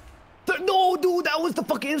 No, dude, that was the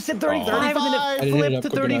fucking. It said 35 and then I it didn't hit it flipped up to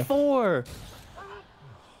quick enough. 34.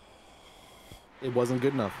 It wasn't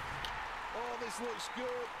good enough.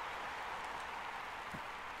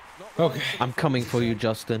 Okay. I'm coming for you,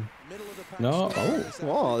 Justin. No. Oh.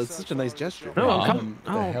 Wow, that's such a nice gesture. No, I'm coming.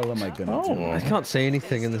 What the hell am I gonna do? I can't say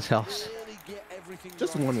anything in this house.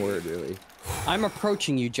 Just one word, really. I'm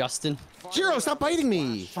approaching you, Justin. Jiro, stop biting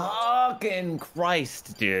me! Fucking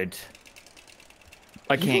Christ, dude.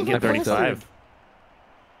 I can't get look like 35.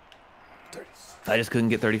 I just couldn't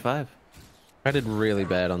get 35. I did really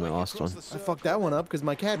bad on the last one. I fucked that one up because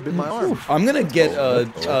my cat bit my arm. I'm gonna get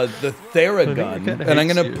the Theragun and I'm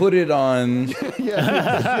gonna put it on.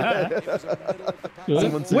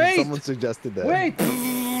 Someone suggested that. Wait!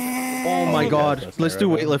 Oh my God. That's Let's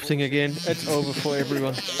do terrible. weightlifting again. It's over for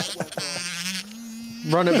everyone.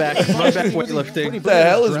 Run it back. Run back weightlifting. What the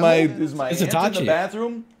hell is my It's aunt in the Itachi.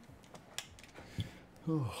 bathroom?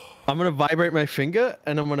 I'm gonna vibrate my finger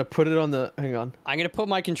and I'm gonna put it on the. Hang on. I'm gonna put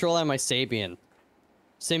my controller on my Sabian.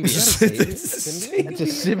 Symbian. It's a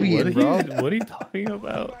Sibian, bro. What are you talking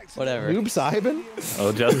about? Whatever. Noob Simon?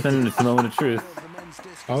 Oh, Justin, it's the moment of truth.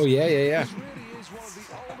 Oh, yeah, yeah, yeah. This really is one of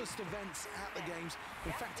the oldest events at the games.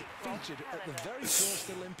 In fact, it featured at the very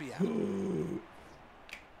first Olympia.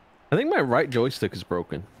 I think my right joystick is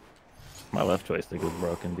broken. My left joystick is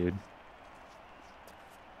broken, dude.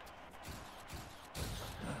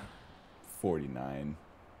 49.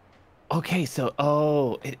 Okay,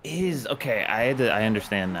 so it is okay. I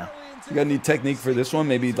understand now. You got any technique for this one?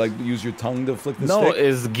 Maybe like use your tongue to flick the No, stick?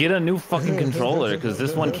 is get a new fucking controller because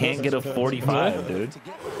this one can't get a 45, dude.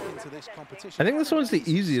 I think this one's the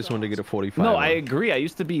easiest one to get a 45. No, on. I agree. I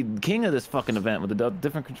used to be king of this fucking event with a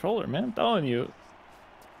different controller, man. I'm telling you.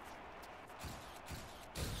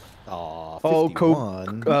 Aw, Oh,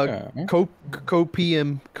 51.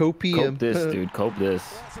 Co-PM. Cope this, dude. Cope this.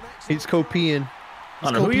 He's co-peeing. I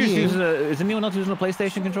don't know. Who Cope-ing. using is anyone else using a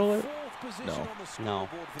PlayStation controller? No. No.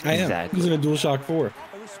 I am. Exactly. Using a DualShock 4.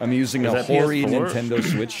 I'm using Is a that Hori PS4? Nintendo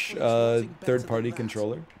Switch third-party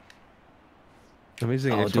controller. I'm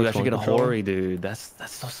using Oh, Xbox dude, I should One get a controller. Hori, dude. That's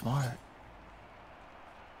so smart.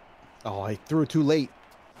 Oh, I threw it too late.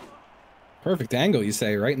 Perfect angle, you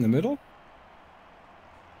say, right in the middle?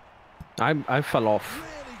 I fell off.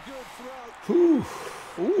 Ooh.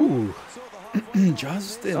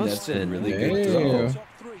 Justin, that's a really Yeah. good throw.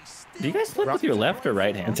 Do you guys flip with your left or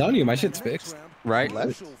right I'm hand? telling you, my shit's fixed. Right.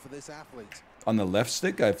 Left. On the left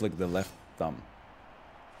stick, I flick the left thumb.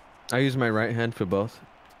 I use my right hand for both.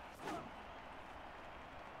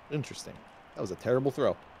 Interesting. That was a terrible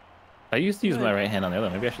throw. I used to use my right hand on the other.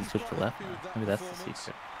 Maybe I should switch to left. Now. Maybe that's the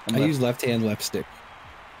secret. I use left hand, left stick.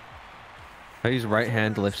 I use right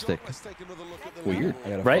hand, left stick. Weird. I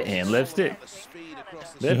gotta Right focus. hand, left stick.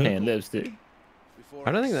 Left hand, left stick.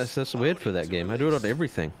 I don't think that's weird for that game. I do it on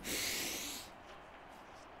everything.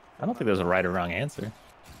 I don't think there's a right or wrong answer.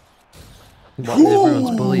 Well,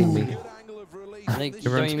 everyone's bullying me. I think don't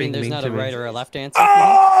Everyone's you being mean there's mean not to a me. right or a left answer?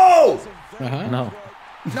 Oh! Uh-huh. No.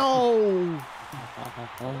 No.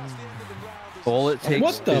 All it takes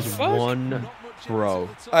What the is fuck? one throw.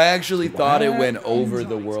 I actually thought it went over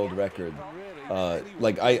the world record.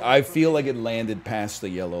 Like I feel like it landed past the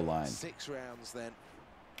yellow line. 6 rounds then.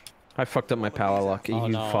 I fucked up my power lock. Are Oh,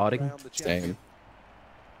 you no. farting? Same.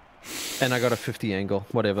 And I got a 50 angle.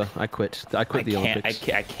 Whatever. I quit. I quit the Olympics.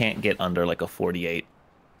 I can't get under like a 48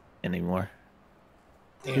 anymore.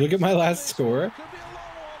 Look at my last score.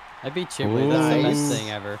 I beat Chiblee. That's the best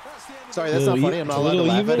thing ever. Sorry, that's not funny. I'm not allowed to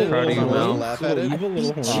laugh at it. Proud of you, I'm not allowed to Mel. laugh at it. Evil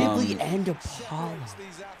little horn. and Apollo.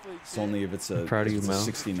 It's only if it's a, proud of if you, it's a Mel.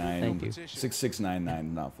 69. Thank you.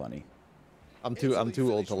 6699, not funny. I'm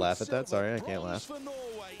too old to laugh at that. Sorry, I can't laugh.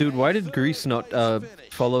 Dude, why did Greece not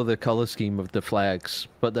follow the color scheme of the flags?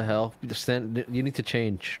 What the hell? You need to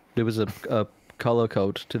change. There was a color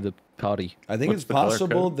code to the party. I think What's it's the color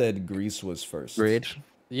possible code? that Greece was first. Red.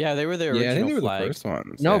 Yeah, they were the original Yeah, I think they were flag. the first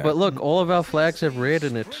ones. No, yeah. but look, all of our flags have red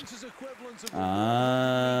in it.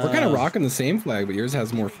 Ah. We're kind of rocking the same flag, but yours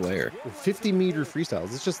has more flair. 50-meter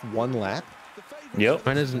freestyles. It's just one lap. Yep.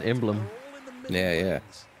 Mine is an emblem. Yeah, yeah.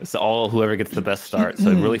 It's all whoever gets the best start.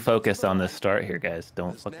 So really focus on this start here, guys.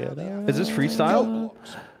 Don't fuck it up. Is this freestyle?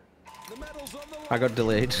 I got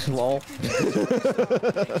delayed. Lol.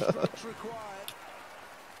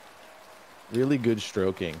 Really good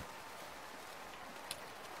stroking.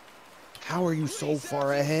 How are you so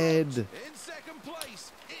far ahead? In second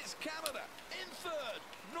place, it's Canada. In third,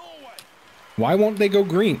 Norway. Why won't they go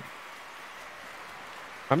green?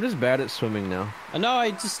 I'm just bad at swimming now. No,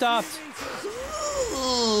 I just stopped.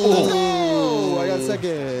 Oh, I got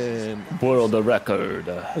second. World record.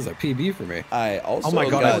 That was a PB for me. I also Oh my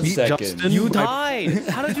God, I got beat second. Justin. You died.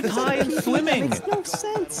 How did you die in swimming? No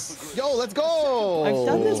sense. Yo, let's go. I've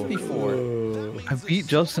done this before. I beat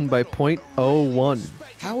Justin by 0.01.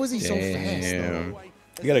 How is he so fast? Damn. Though?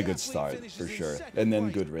 He got a good start, for sure. And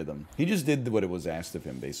then good rhythm. He just did what it was asked of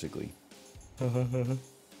him, basically.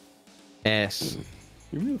 Ass.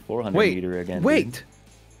 Give me the 400 Wait, meter again. wait.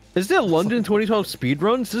 Is there London 2012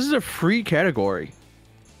 speedruns? This is a free category.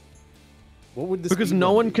 What would this Because be no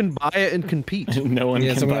gonna one be? can buy it and compete. Dude. No one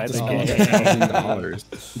Yeah, can someone buy have to the spend game.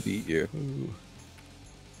 $1,000 to beat you.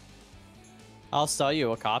 I'll sell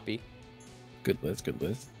you a copy. Good list, good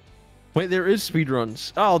list. Wait, there is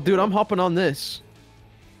speedruns. Oh, dude, I'm hopping on this.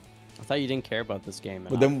 I thought you didn't care about this game.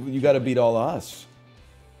 But then you got to beat all of us.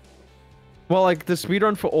 Well, like the speed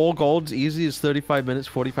run for all golds easy is 35 minutes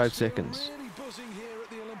 45 seconds.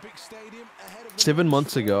 7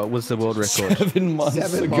 months ago was the world record. 7 months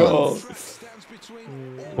 7 ago. months.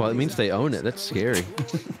 Well, it means they own it. That's scary.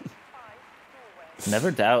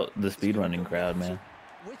 Never doubt the speedrunning crowd, man.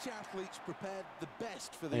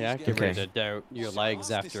 Yeah, get Okay. rid of doubt your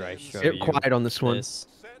legs after I show Get you. quiet on this one. This.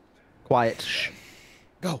 Quiet. Shh.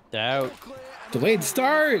 Doubt. Delayed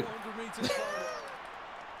start.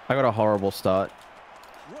 I got a horrible start.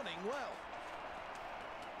 Running well.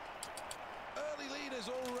 Early leaders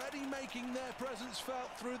already making their presence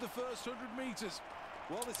felt through the first 100 meters.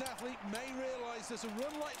 Well, this athlete may realize that a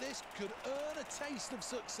run like this could earn a taste of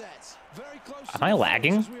success. Very close. Am I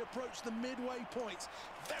lagging? As we approach the midway point.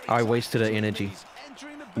 Very I tight wasted her between energy. these.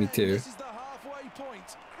 Entering the Me bend. too. This is the halfway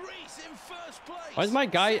point. Greece in first place. Why is my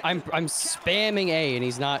guy? I'm spamming A and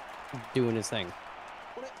he's not doing his thing.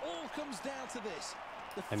 Well, it all comes down to this.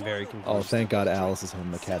 The I'm very final confused. Oh, thank God Alice is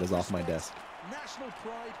home. The cat is off my desk. national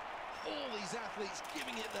pride. All these athletes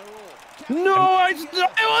giving it their all. No,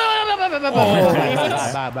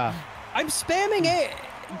 I'm spamming A.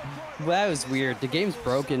 Well, that was weird. The game's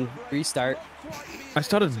broken. Restart. I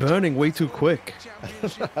started burning way too quick. You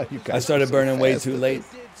I guys started are so burning way fast. too late.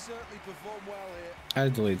 Did certainly perform well here. I had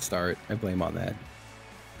a delayed start. I blame on that.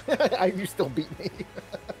 You still beat me.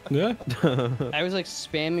 Yeah. I was like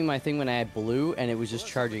spamming my thing when I had blue, and it was just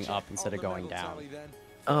charging up instead of going down.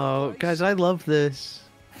 Oh, guys, I love this.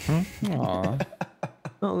 Aw.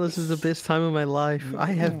 Oh, this is the best time of my life.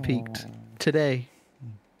 I have peaked today.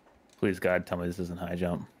 Please, God, tell me this isn't high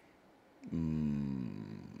jump.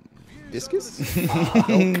 Discus?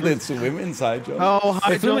 It's a women's high jump. Oh,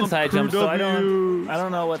 high It's women's high jump, so I W.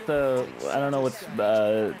 don't know what's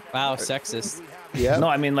Wow, sexist. Yeah. no,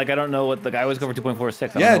 I mean, like, I don't know what the guy was going for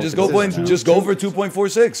 2.46. Yeah, just go just go for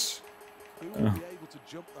 2.46.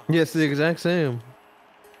 Yes, the exact same.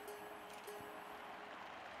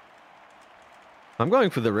 I'm going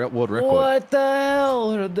for the world record. What the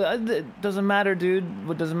hell? It doesn't matter, dude.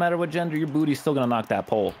 It doesn't matter what gender, your booty's still gonna knock that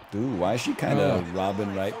pole. Dude, why is she kind of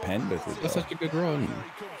Robin Wright Penn with it? That's though? such a good run.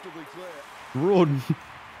 Run.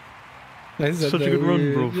 I said Such a that good run,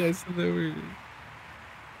 weird. bro. Yeah, I said that weird.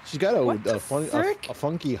 She's got a frick?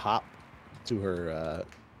 funky hop to her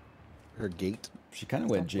her gate. She kind of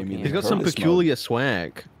went Jamie Lee He's got some Curtis mode. peculiar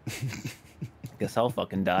swag. Guess I'll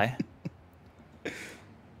fucking die.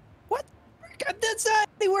 What? God, that's not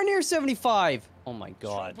anywhere near 75. Oh my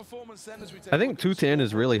God. I think 210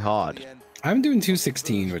 is really hard. I'm doing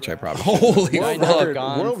 216, which I probably. Holy Why World not? fuck. record,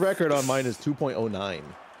 gone. world record on mine is 2.09.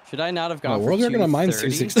 Should I not have My gone for world record on mine is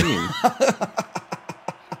 230? 216.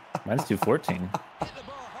 Mine's 214.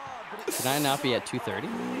 Should I not be at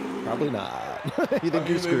 230? Probably not. You think you're If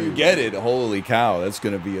you screwed? get it, holy cow, that's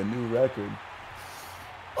gonna be a new record.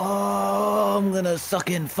 Oh, I'm gonna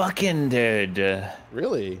suck in fucking, dude.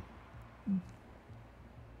 Really?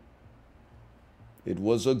 It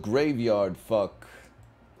was a graveyard fuck.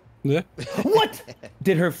 Yeah. What?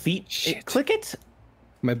 Did her feet Shit. click it?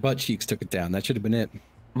 My butt cheeks took it down. That should have been it.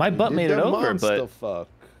 My butt made Did it the over, monster but fuck.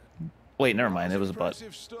 wait, never mind. It was a butt.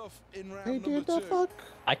 Hey, did the fuck?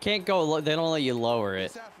 I can't go. They don't let you lower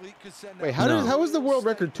it. Wait, how No. how is the world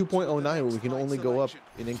record 2.09 where we can only go up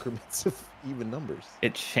in increments of even numbers?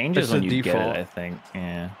 It changes It's when the you get default. it, I think.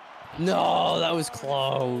 Yeah. No, that was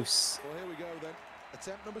close. Well, here we go then.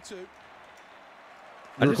 Attempt number 2.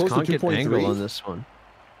 I We're just close to can't get 2.3. angle on this one.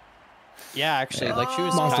 Yeah, actually, like she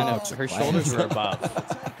was Monster kind of. Fuck's Her fine. shoulders were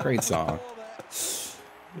above. Great song.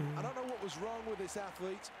 I don't know what was wrong with this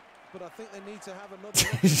athlete, but I think they need to have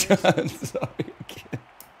another. I'm sorry.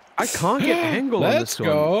 I can't get angle on Let's this one.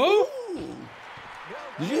 go.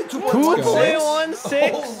 Did you get Let's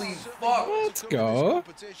 2.16? go. Holy fuck. Let's go.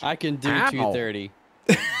 I can do Ow. 230.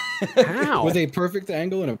 How? With a perfect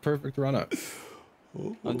angle and a perfect run up.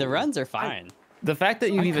 The runs are fine. The fact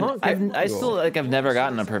that you even, can't get I still like, I've never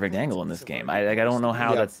gotten a perfect angle in this game. I don't know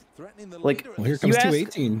how Yeah. that's like. Well, here comes You ask-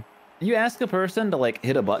 218. You ask a person to like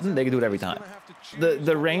hit a button, they can do it every time.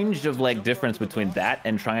 The range of like difference between that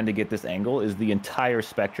and trying to get this angle is the entire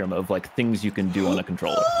spectrum of like things you can do on a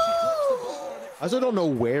controller. I also don't know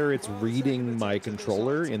where it's reading my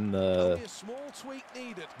controller in the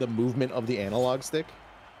movement of the analog stick.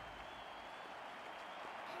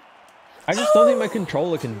 I just don't think my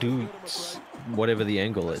controller can do whatever the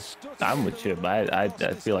angle is. I'm with you, but I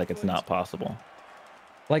feel like it's not possible.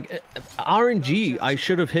 Like RNG, I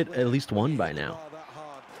should have hit at least one by now.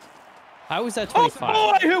 How was that 25? Oh,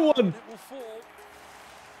 I hit one.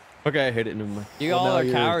 Okay, I hit it. Never mind. You Well, all now are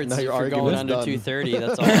your- cowards now if your you're going argument's under done. 230.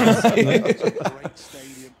 That's all I'm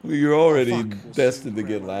saying. You're already destined to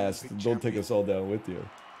get last. Don't take us all down with you.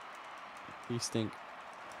 You stink.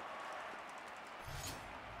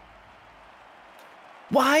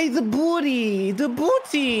 Why the booty? The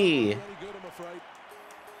booty. Very good, I'm afraid.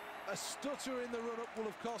 A stutter in the run-up will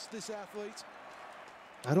have cost this athlete.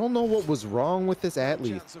 I don't know what was wrong with this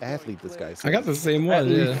athlete. This guy. I got the same one.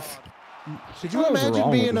 Yeah. Could you What was imagine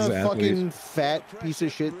wrong with being a this athlete? fucking fat piece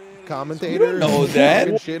of shit commentator? You don't know and that.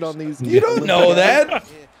 talking shit on these. You don't know that.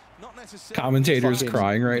 Commentators Fucking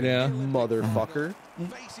crying right now. motherfucker.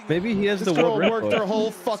 Maybe he has This the girl world worked her record. whole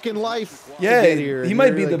fucking life. to Yeah, get here, he and might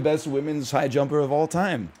you're be the like, best women's high jumper of all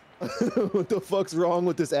time. What the fuck's wrong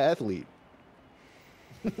with this athlete?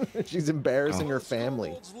 She's embarrassing her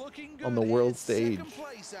family on the world stage.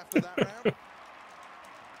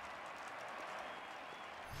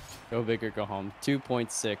 Go big or go home.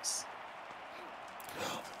 2.6.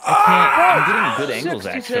 I'm getting good angles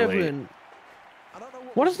actually. 67.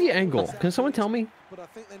 What is the angle? Can someone tell me?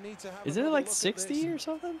 Is it like 60 or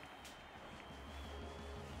something?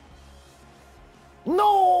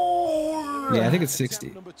 No. Yeah, I think it's 60.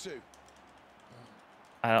 Where's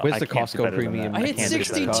the can't do Costco better than premium? that. I hit can't do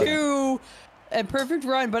better. 62 and perfect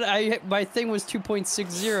run, but my thing was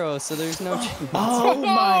 2.60, so there's no chance. Oh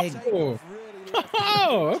my. Oh,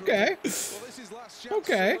 oh okay.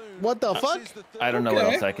 Okay. What the fuck? I don't know what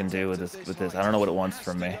Okay. else I can do with this. I don't know what it wants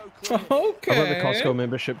from me. Okay. I've got the Costco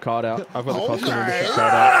membership card out. I've got the Costco membership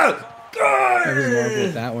card out. I just mark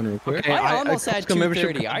with that one real quick. Okay. I almost had Costco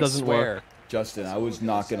membership 230, I doesn't work. swear. Justin, I was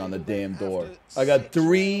knocking on the damn door. I got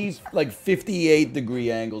 3 like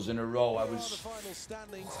 58-degree angles in a row. I was.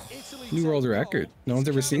 New world record. No one's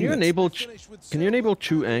ever seen Can you this. enable? Can you enable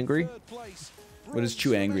Chew Angry? What is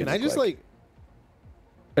Chew Angry? Can I look just like?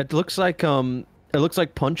 It looks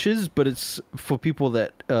like punches, but it's for people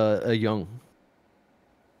that are young.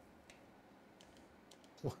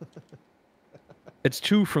 It's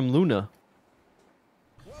Chew from Luna.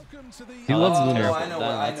 He loves Oh, Luna. I know.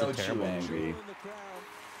 That's a I know Chew terrible Angry.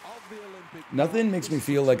 Nothing makes me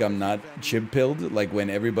feel like I'm not chip-pilled, like when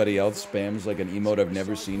everybody else spams like an emote I've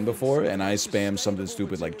never seen before, and I spam something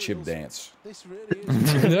stupid like Chip Dance.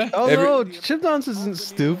 Oh Every- no, Chip Dance isn't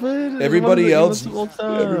stupid. It's Everybody one of else, the most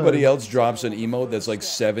all time. everybody else drops an emote that's like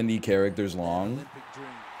 70 characters long.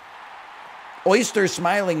 Oyster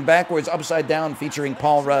smiling backwards, upside down, featuring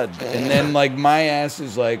Paul Rudd, and then like my ass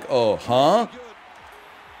is like, oh, huh?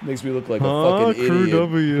 Makes me look like a fucking Crew idiot.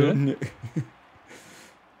 W.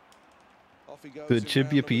 The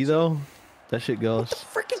Chip Yippee though, that shit goes.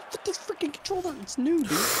 This freaking controller, it's new,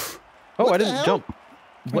 dude. Oh, I the didn't hell? jump.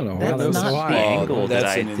 I don't know how that That's was not so the high. angle Oh, that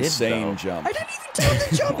that's I an did, insane though. jump. I didn't even tell him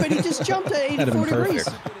to jump, and he just jumped at That'd have 84 been degrees.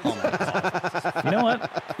 perfect. You know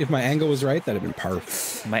what? If my angle was right, that'd have been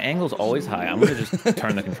perfect. My angle's always high. I'm gonna just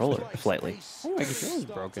turn the controller slightly. Oh, my controller's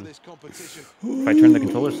broken. If I turn the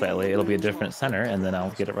controller slightly, it'll be a different center, and then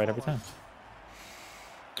I'll get it right every time.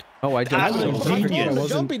 Oh, I jumped. I'm so a high. genius. He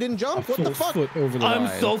wasn't didn't jump. What the Full fuck? foot over the I'm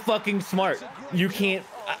line. so fucking smart. You can't.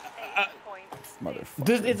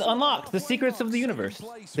 Motherfucker. It's unlocked. The secrets of the universe.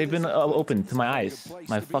 They've been opened to my eyes.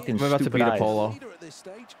 My fucking I'm about to stupid beat eyes. Apollo.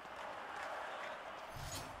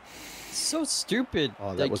 So stupid. Oh,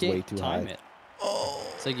 that they was can't way too time high. it.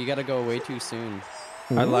 It's like you gotta go way too soon.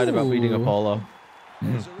 I lied about beating Ooh. Apollo.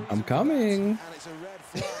 I'm coming.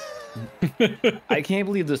 I can't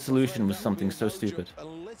believe the solution was something so stupid.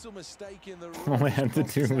 All I had to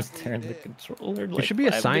do was turn the controller. You Like should be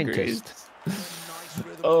a 5 scientist. degrees.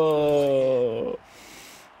 Oh.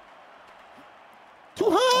 Too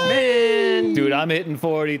high, man. Dude, I'm hitting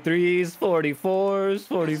 43s, 44s,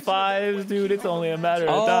 45s, dude. It's only a matter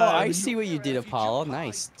of Oh, time. I see what you did, Apollo.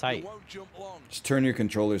 Nice, tight. Just turn your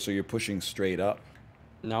controller so you're pushing straight up.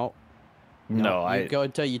 No, No, you I. go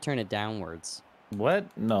until you turn it downwards. What?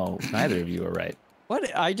 No, neither of you are right.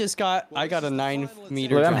 What? I got a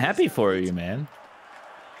 9-meter. Well, I'm jump. happy for you, man.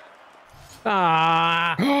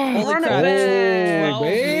 Ah, Holy run crap. it. Oh, Well,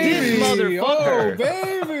 baby. this motherfucker. Oh,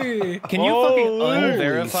 baby. Can you fucking Holy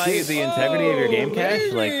unverify shit. the integrity of your game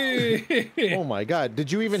cache? Like, Baby. Oh my god!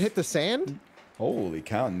 Did you even hit the sand? Holy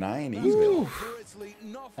cow, 9 even.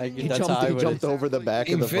 He That's how I jumped would've- over the back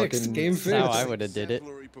Game of the fixed. fucking. Game That's how I fixed. would have did it.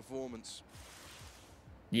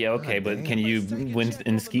 yeah, okay, but can you win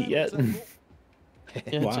in Skeet yet?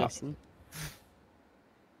 Yeah, Wow. Jason.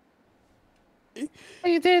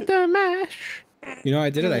 You did the mash. You know, I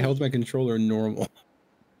did it. I held my controller normal.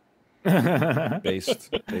 Based.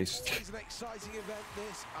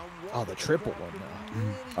 Oh, the triple one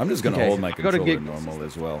though. I'm just gonna Okay, hold my I gotta controller get- normal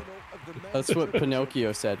as well. That's what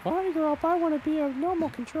Pinocchio said. When I grow up, I want to be a normal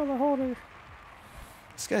controller holder.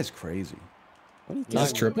 This guy's crazy. What are you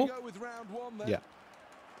That's talking triple? Yeah.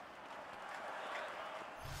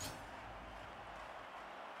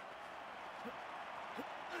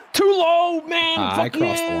 Too low, man. I Fuck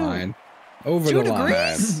crossed you. the line. Over 2 the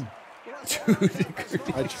degrees? line. 2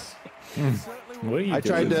 degrees. What are you I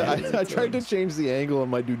doing? I tried to change the angle and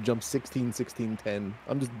my dude jumped 16, 16, 10.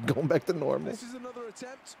 I'm just going back to normal. This is another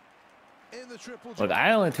attempt in the triple Look,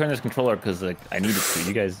 I only turn this controller because like I needed to.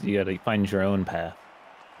 You guys, you gotta find your own path.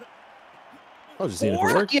 I was just seeing if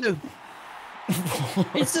it worked. You.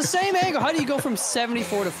 It's the same angle. How do you go from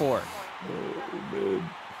 74 to 4?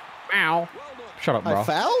 Ow. Shut up, I bro.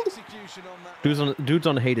 fouled? execution on that. Dude's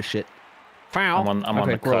on the hater shit. Foul. I'm on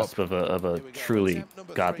Okay, the grow up. cusp of a truly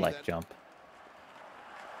godlike jump.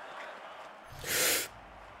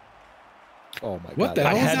 Oh my What god. the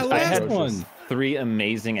hell was that I last had one? 3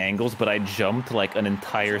 amazing angles, but I jumped like an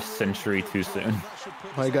entire century too soon.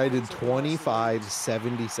 My guy did 25,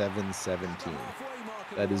 77, 17.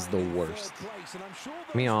 That is the worst.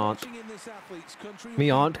 Me aunt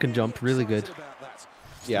can jump really good.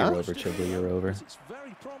 Yeah? You're over, Chibley. You're over. It's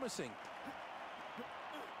very promising.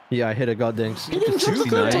 Yeah, I hit a goddamn did 2 69.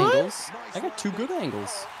 good Angles. I got 2 good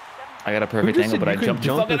angles. I got a Who perfect just angle, said but I you can jumped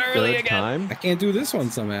jump fucking a early third again. time? I can't do this one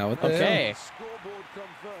somehow. What the hell? Okay.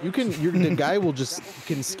 You can. The guy will just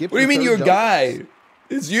can skip. What do you the mean third your jump. guy?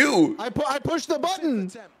 It's you. I pushed the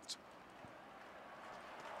button.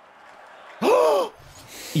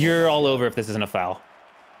 You're all over if this isn't a foul.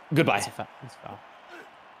 Goodbye. It's a foul. It's a foul.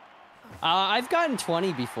 I've gotten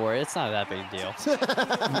 20 before. It's not that big a deal.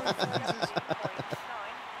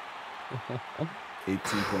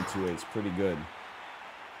 18.28 is pretty good.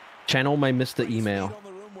 Channel my Mr. Email.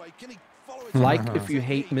 Like if you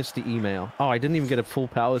hate Mr. Email. Oh, I didn't even get a full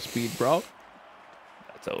power speed, bro.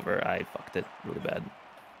 That's over. I fucked it really bad.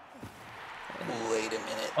 Wait a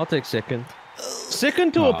minute. I'll take second.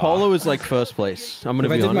 Second to Apollo is like first place. I'm gonna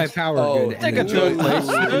If I be did my honest. power Oh, good, Take and a then third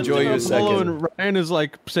place. Enjoy your Apollo second. and Ryan is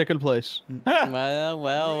like second place.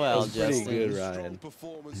 Well, Pretty Justin. good, Ryan.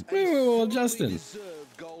 well, Justin.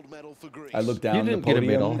 I look You down the didn't get a podium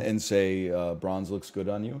medal. and say, bronze looks good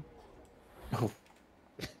on you.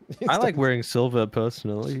 I like wearing silver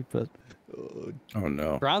personally, but Oh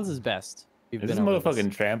no. Bronze is best. We've Is this a been over this.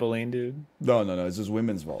 motherfucking trampoline, dude? No, this is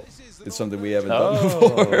women's vault. It's something we haven't done Oh.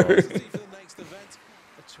 before.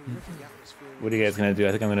 What are you guys gonna do?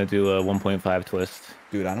 I think I'm gonna do a 1.5 twist.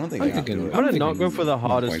 Dude, I don't think I'm I can thinking- do it. I'm gonna thinking not go for the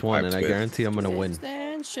hardest 1.5 one, and I twist. guarantee I'm gonna win.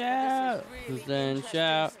 Stand shout. Stand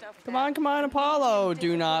shout. Come on, Apollo.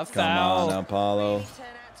 Do not Come foul. on, Apollo. Turn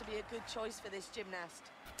out to be a good choice for this gymnast.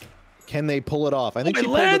 Can they pull it off? I think I she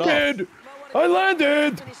pulled it off. landed! I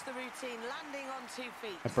landed! Finish the routine landing on 2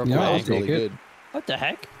 feet. I broke Yeah, my I'll ankle take really it. good. What the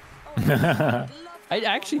heck? Love I the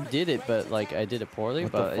actually performance. did it, but like I did it poorly.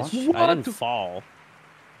 What the But fuck? I didn't fall.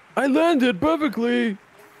 I landed perfectly!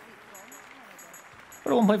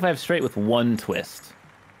 What a 1.5 straight with 1 twist.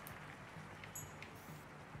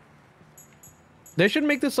 They should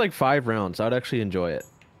make this like 5 rounds. I'd actually enjoy it.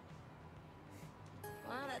 Well,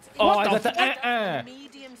 that's Oh, what I got the fuck?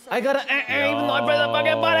 Medium I got a even though I pressed the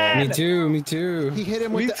fucking button. Me too. Me too. He hit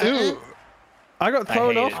him with Me the too. I got I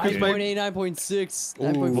thrown hate off it, because dude. my 9.8, 9.6,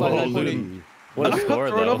 Ooh, 9.5, 9.8. What a I got score,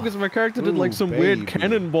 thrown off though. because my character did like Ooh, some baby. weird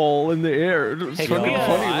cannonball in the air. It was Hey, fucking can we,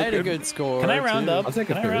 funny. I had a looking. good score. Can I round too. up? I'll take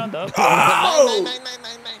a Can I third. round up? Oh! There we go, then,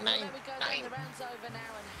 the round's over now, and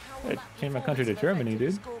how will I that changed my country to performance Germany, affect the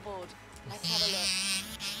dude. scoreboard? Let's have a look.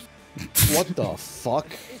 What the fuck?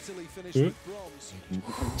 Italy finished with bronze.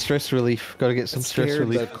 Stress relief. Gotta get some stress Scared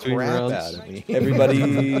relief the between crap rounds. out of me. Everybody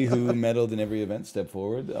who medaled in every event, step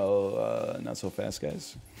forward. Oh, not so fast,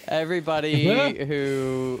 guys. Everybody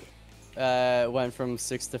who went from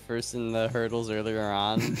 6th to 1st in the hurdles earlier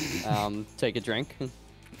on, take a drink.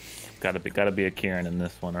 Gotta be a Kieran in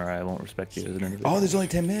this one, or I won't respect you as an individual. Oh, there's only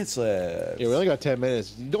 10 minutes left. Yeah, we only got 10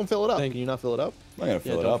 minutes. You don't fill it up. Can you not fill it up? I'm gonna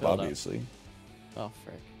fill it don't up, fill it up. obviously. Oh,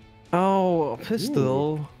 frick. Oh, a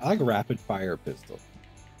pistol. I like a rapid fire pistol.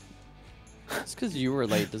 Just because you were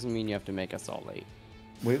late doesn't mean you have to make us all late.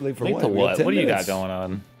 Wait, for Late what? to We have what? 10 What do you got minutes. going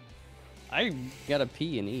on? I gotta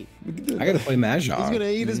pee and eat. We can do I gotta play He's Mahjong. gonna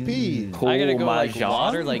eat his pee. I gotta go like Mahjong?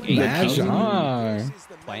 water like 8 Mahjong.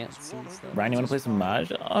 plants and stuff. Ryan, you want to play some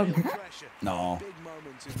Mahjong? No.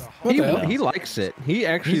 What the hell? He likes it. He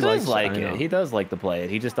actually He does likes like I it. know. He does like to play it.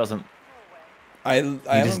 He just doesn't. I He just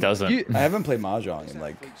haven't, doesn't. You- I haven't played Mahjong in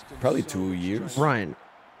like probably 2 years. Ryan,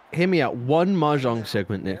 hear me out. One Mahjong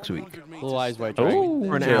segment next week. Blue Eyes White Dragon. Oh,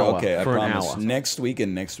 For an Sure, hour. okay, I for an promise. hour. Next week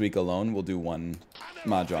and next week alone, we'll do one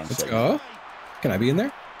Mahjong Let's segment. go. Can I be in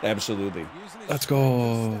there? Absolutely. Let's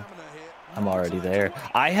go. I'm already there.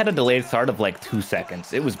 I had a delayed start of like 2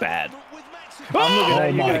 seconds. It was bad. Oh at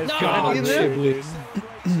you my guys. god. In there?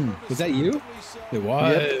 Was that you? It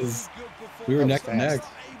was. We were neck to neck.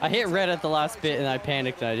 I hit red at the last bit and I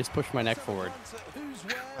panicked and I just pushed my neck forward.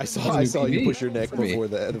 I saw you PB push your neck for me.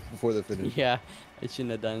 before the finish. Yeah, I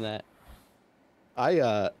shouldn't have done that.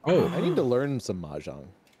 I need to learn some mahjong.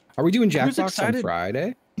 Are we doing Who's Jackbox on excited?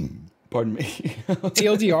 Friday? Pardon me.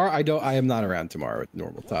 TLDR, I am not around tomorrow at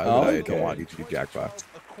normal time. Oh, but I okay. don't want you to do Jackbox.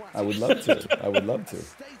 I would love to. I would love to.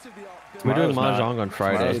 We're doing Tomorrow's not- mahjong on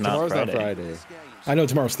Friday. tomorrow's not Tomorrow's not Friday. I know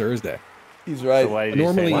tomorrow's Thursday. He's right. So why did you say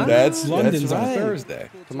Normally, that? That's London's on right. a Thursday.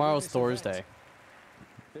 Tomorrow's Thursday.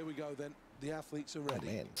 Here we go then. The athletes are ready.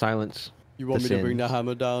 Man, Silence. You want The me to bring the Sins.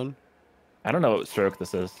 hammer down? I don't know what stroke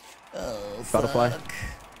this is. Butterfly.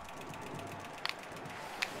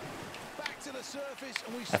 Back to the surface,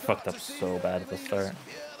 and we I fucked start up to see so the bad at the leaders. start.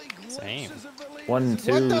 The early Same. glimpses of the leaders. 1,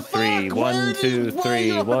 2, the 3. fuck? 1, Where 2, did- why 3.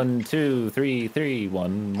 you- 1, 2, 3, 3.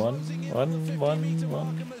 1, 1, 1, 1,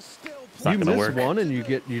 1. It's not You gonna miss work. one and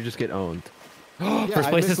you just get owned. First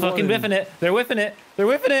place is fucking whiffing it. They're whiffing it. They're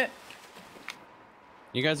whiffing it.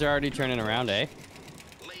 You guys are already turning around, eh?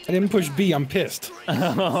 I didn't push B. I'm pissed.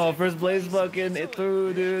 Oh, first place fucking it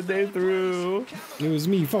threw, dude. They threw. It was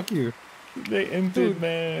me. Fuck you. They emptied,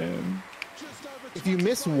 man. if you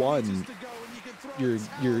miss one, your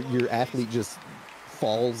athlete just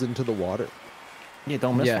falls into the water. Yeah,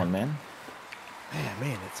 don't miss Yeah. one, man.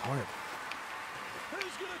 Man, it's hard.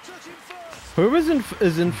 Whoever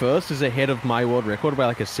is in first is ahead of my world record by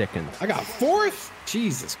like a second. I got fourth.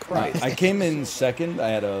 Jesus Christ. I came in second. I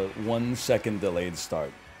had a 1 second delayed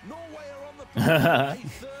start.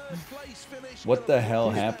 What the hell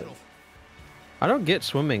happened? I don't get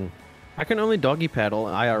swimming. I can only doggy paddle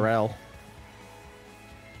IRL.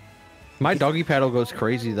 My doggy paddle goes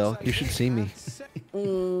crazy though. You should see me.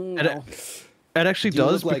 It actually You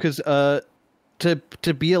does look like- because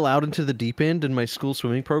to be allowed into the deep end in my school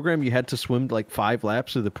swimming program, you had to swim like 5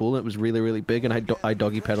 laps of the pool. And it was really, really big, and I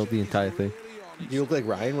doggy paddled the entire thing. You look like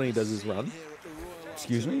Ryan when he does his run.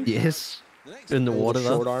 Excuse me? Yes, in the water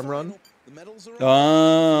Short though. arm run.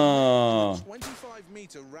 Oh.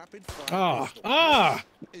 25-meter rapid fire. Ah!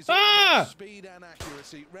 Speed and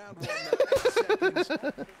accuracy. Round one, now, 8 seconds.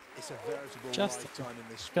 It's a veritable Just- lifetime in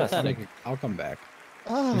this sport. Just I'll come back.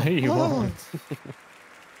 you won't.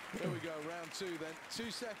 Here we go, round two then. 2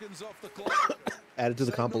 seconds off the clock. Added to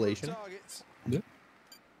the Same number of compilation. targets.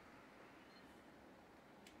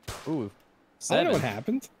 Ooh. I don't know 7. what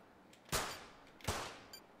happened.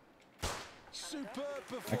 Superb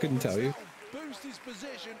I couldn't tell you. performance. Boost his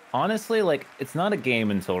position. Honestly, like, it's not a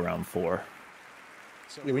game until round 4.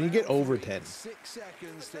 So Yeah, when you get round over three, 10. 6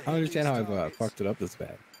 seconds to I don't hit understand how his I've targets. fucked it up this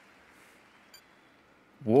bad.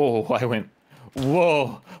 Whoa, I went.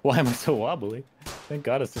 Whoa, why am I so wobbly? Thank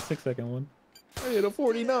God it's the 6-second one. I hit a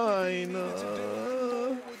 49.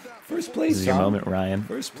 First This place. is your Tom. moment, Ryan.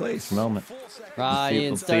 First place. This moment.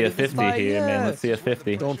 Ryan Let's see a started the 50 fight, here, man. yeah. Let's see a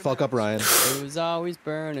 50. Don't fuck up, Ryan. It was always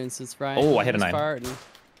burning since Ryan Oh, I hit a was 9. farting.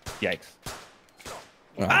 Yikes.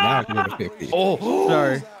 Now I can go to 50. Oh,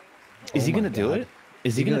 Sorry. is he my gonna do God. it?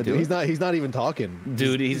 Is he gonna do He's it? not even talking.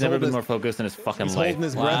 Dude, he's never holding been his- more focused in his fucking He's life. holding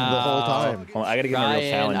his breath the whole time. Oh, I gotta give him a real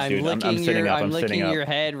Ryan, challenge, I'm dude. licking I'm sitting your, up. I'm licking sitting up. your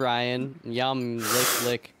head, Ryan. Yum, lick,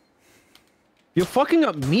 lick. You're fucking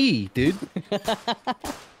up me, dude.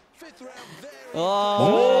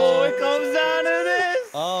 Oh, it comes down to this.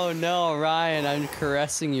 oh no, Ryan, I'm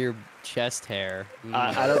caressing your chest hair.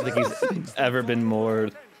 I don't think he's ever been more.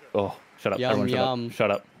 Oh, shut up. Yum, Everyone, yum. shut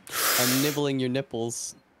up. I'm nibbling your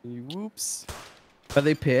nipples. Whoops. Are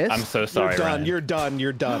they pissed? I'm so sorry, You're done. Ryan. You're done.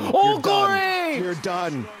 You're done. Oh, You're done. Corey! You're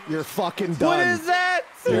done. You're fucking done. What is that?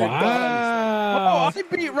 Wow. Oh, I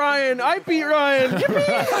beat Ryan. I beat Ryan. Give me.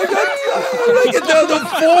 I get down to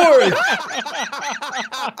 4th.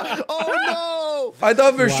 Oh I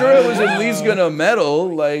thought for sure I was at least gonna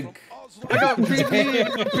medal. Like I got PB.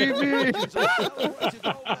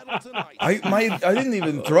 I didn't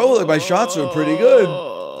even throw it. My shots were pretty good.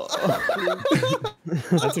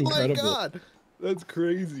 That's no! Oh my incredible. god, that's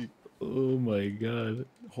crazy. Oh my god.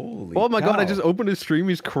 Holy. Oh my god! I cow. just opened his stream.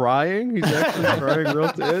 He's crying. He's actually crying real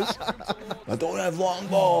tears. I don't have long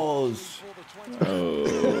balls.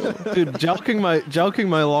 Dude, joking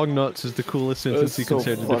my long nuts is the coolest sentence you can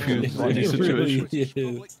say to diffuse any It really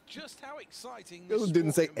situation. is. Just how exciting He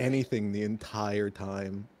didn't say anything the entire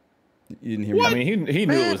time. You didn't hear me. I mean, he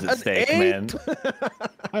knew it was at An stake, 8? man.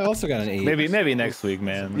 I also got an 8. Maybe next week,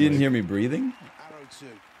 man. You didn't hear me breathing? Arrow 2.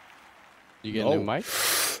 You get a new mic?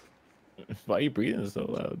 Why are you breathing so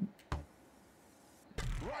loud?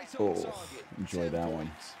 Right on Oh, target. enjoy that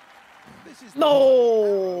one. This is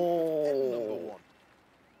No. number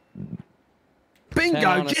 1. 10 Bingo!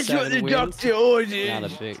 on a Just what 7 the wins. doctor ordered. Not a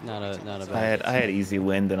big, not a bad. I had easy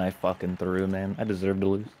wind and I fucking threw, man. I deserve to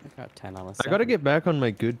lose. I got 10 on a I 7. gotta get back on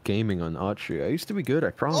my good gaming on archery. I used to be good, I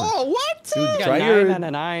promise. Oh, what? Dude, I got try 9 your on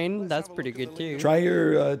a 9. That's pretty good too. try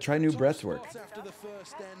new breathwork.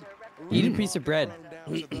 Eat a piece of bread.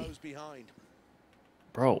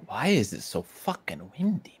 Bro, why is it so fucking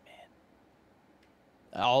windy,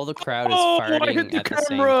 man? All the crowd is Oh, farting I hit the at the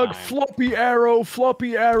same camera! time. Floppy arrow,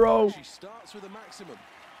 floppy arrow. She starts with a maximum.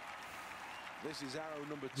 This is arrow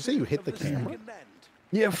number 2. Did you say you hit the camera?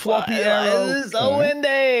 Yeah, floppy This arrow. is so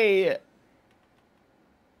windy.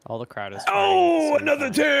 All the crowd is farting. Oh, at the same another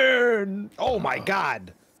time. turn! Oh my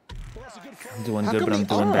God! I'm doing How good, come but I'm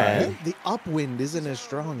the doing bad. upwind, the upwind isn't as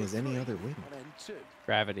strong as any other wind?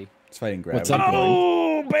 Gravity. It's fighting gravity. What's up, boy?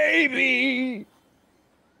 Oh, baby!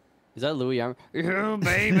 Is that Louis Armstrong? Oh,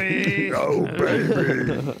 baby! Oh,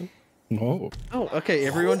 baby! Whoa. Oh, okay,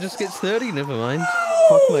 everyone just gets 30. Never mind.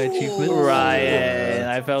 Fuck my achievement. Ryan,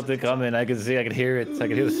 I felt it coming. I could see, I could hear it. I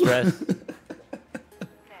could hear the stress.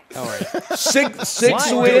 All right. Six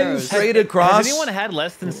Why? wins straight across. Has anyone had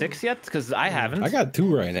less than 6 yet? Because I haven't. I got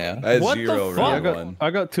 2 right now. I had What the 0 fuck? round 1. I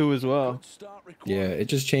got 2 as well. Yeah, it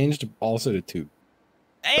just changed also to 2.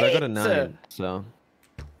 But I got a 9, so.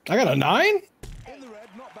 I got a 9?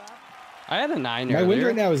 I had a 9 My earlier. win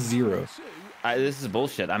right now is 0. This is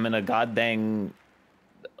bullshit. I'm in a goddamn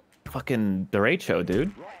fucking derecho,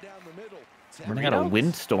 dude. I'm running out of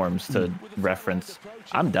windstorms to reference.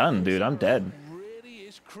 I'm done, dude. I'm dead.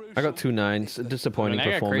 I got 2 9s. Disappointing I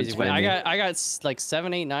got performance. crazy by wind. me. I got like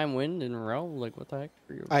 7, 8, 9 wind in a row. Like what the heck?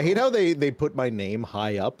 I hate how they put my name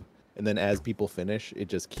high up, and then as people finish, it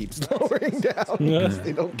just keeps lowering down. because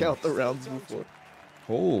they don't count the rounds before.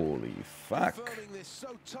 Holy fuck.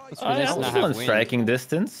 I'm not have still in wind. striking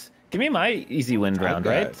distance. Give me my easy wind round,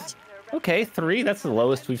 Okay. right? Okay, 3. That's the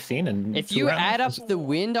lowest we've seen in If 2 you rounds. add up the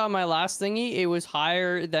wind on my last thingy, it was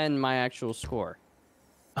higher than my actual score.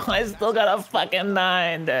 I still got a fucking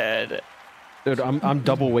 9, dude. Dude, I'm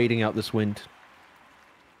double weighting out this wind.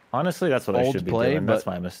 Honestly, that's what I Old should be play, doing. That's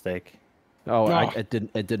but- my mistake. Oh, Oh. it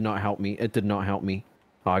did not help me. It did not help me.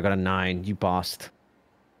 Oh, I got a 9. You bossed.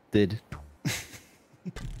 Did.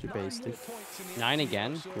 You're basted. 9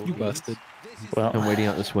 again. Cool You beans. busted. Well, I'm waiting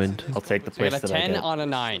out this wind. I'll take the I place got a that I 10 get. on a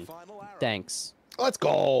 9. Thanks. Let's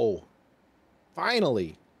go!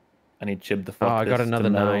 Finally. I need Chib to Oh, fuck I got this to another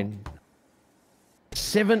know. 9.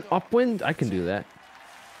 7 upwind? I can do that.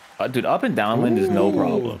 Dude, up and downwind is no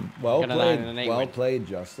problem. Well Got a 9 played. and an 8 Well win. played,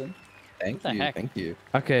 Justin. Thank the you. heck? Thank you.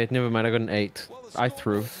 Okay, never mind. I got an 8. I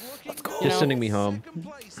threw. Just sending me home.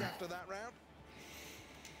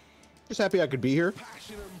 Just happy I could be here.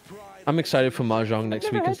 I'm excited for Mahjong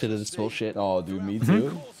next week instead of this bullshit. Oh, dude, me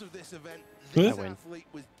too. I win.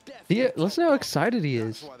 Yeah, listen how excited he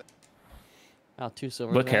is. Oh, 2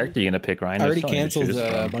 silver. What man. character are you gonna pick, Ryan? I already Just don't need to canceled choose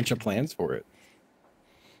a from. bunch of plans for it.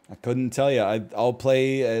 I couldn't tell you. I'll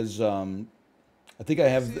play as I think I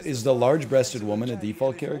have. Is the large-breasted woman a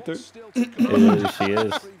default character? She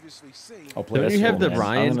is. I'll play. Don't as you have the woman.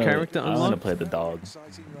 Ryan character I'm gonna unlocked? play the dog.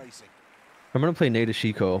 I'm gonna play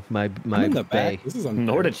Nadeshiko, my I'm in the bae. back. This is unfair.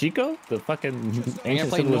 Norda Chico? The fucking I'm gonna ancient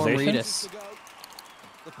play Norm civilization? Reedus.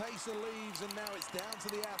 The pacer leaves, and now it's down to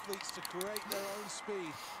the athletes to create their own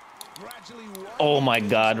speed. Gradually Oh my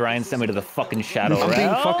god, Ryan sent me to the fucking shadow I'm being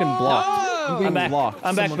realm. fucking blocked. I'm being I'm back. blocked.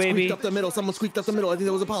 I'm back, Someone baby. squeaked up the middle. Someone squeaked up the middle. I think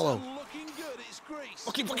that was Apollo. looking good. It's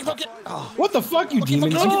Greece. Fuck it. Oh, What the fuck, you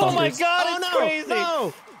demons? You Oh my fuckers. god, it's crazy.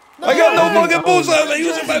 no! I got no fucking boost on it.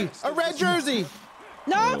 Use it back. A red jersey.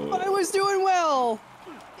 No, I was doing well.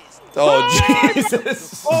 Oh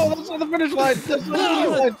Jesus! Oh, that's on the finish line. That's on the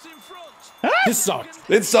finish line. This sucks.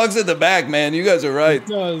 It sucks at the back, man. You guys are right. It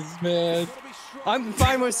does, man. I'm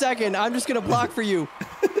fine with second. I'm just gonna block for you.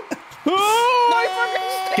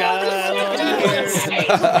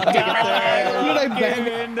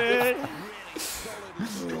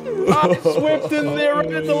 I swept in there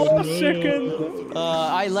right at the last second.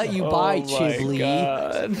 I let you buy,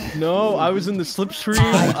 Chibley. No, I was in the slipstream.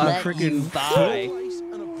 I I let you freaking. buy.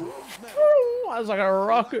 I was like a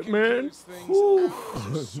rocket, man.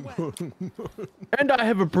 And I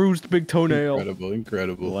have a bruised big toenail. Incredible,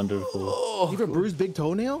 incredible. Wonderful. You have a bruised big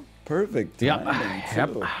toenail? Perfect. Yep. timing,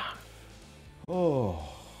 Yep. too. Oh.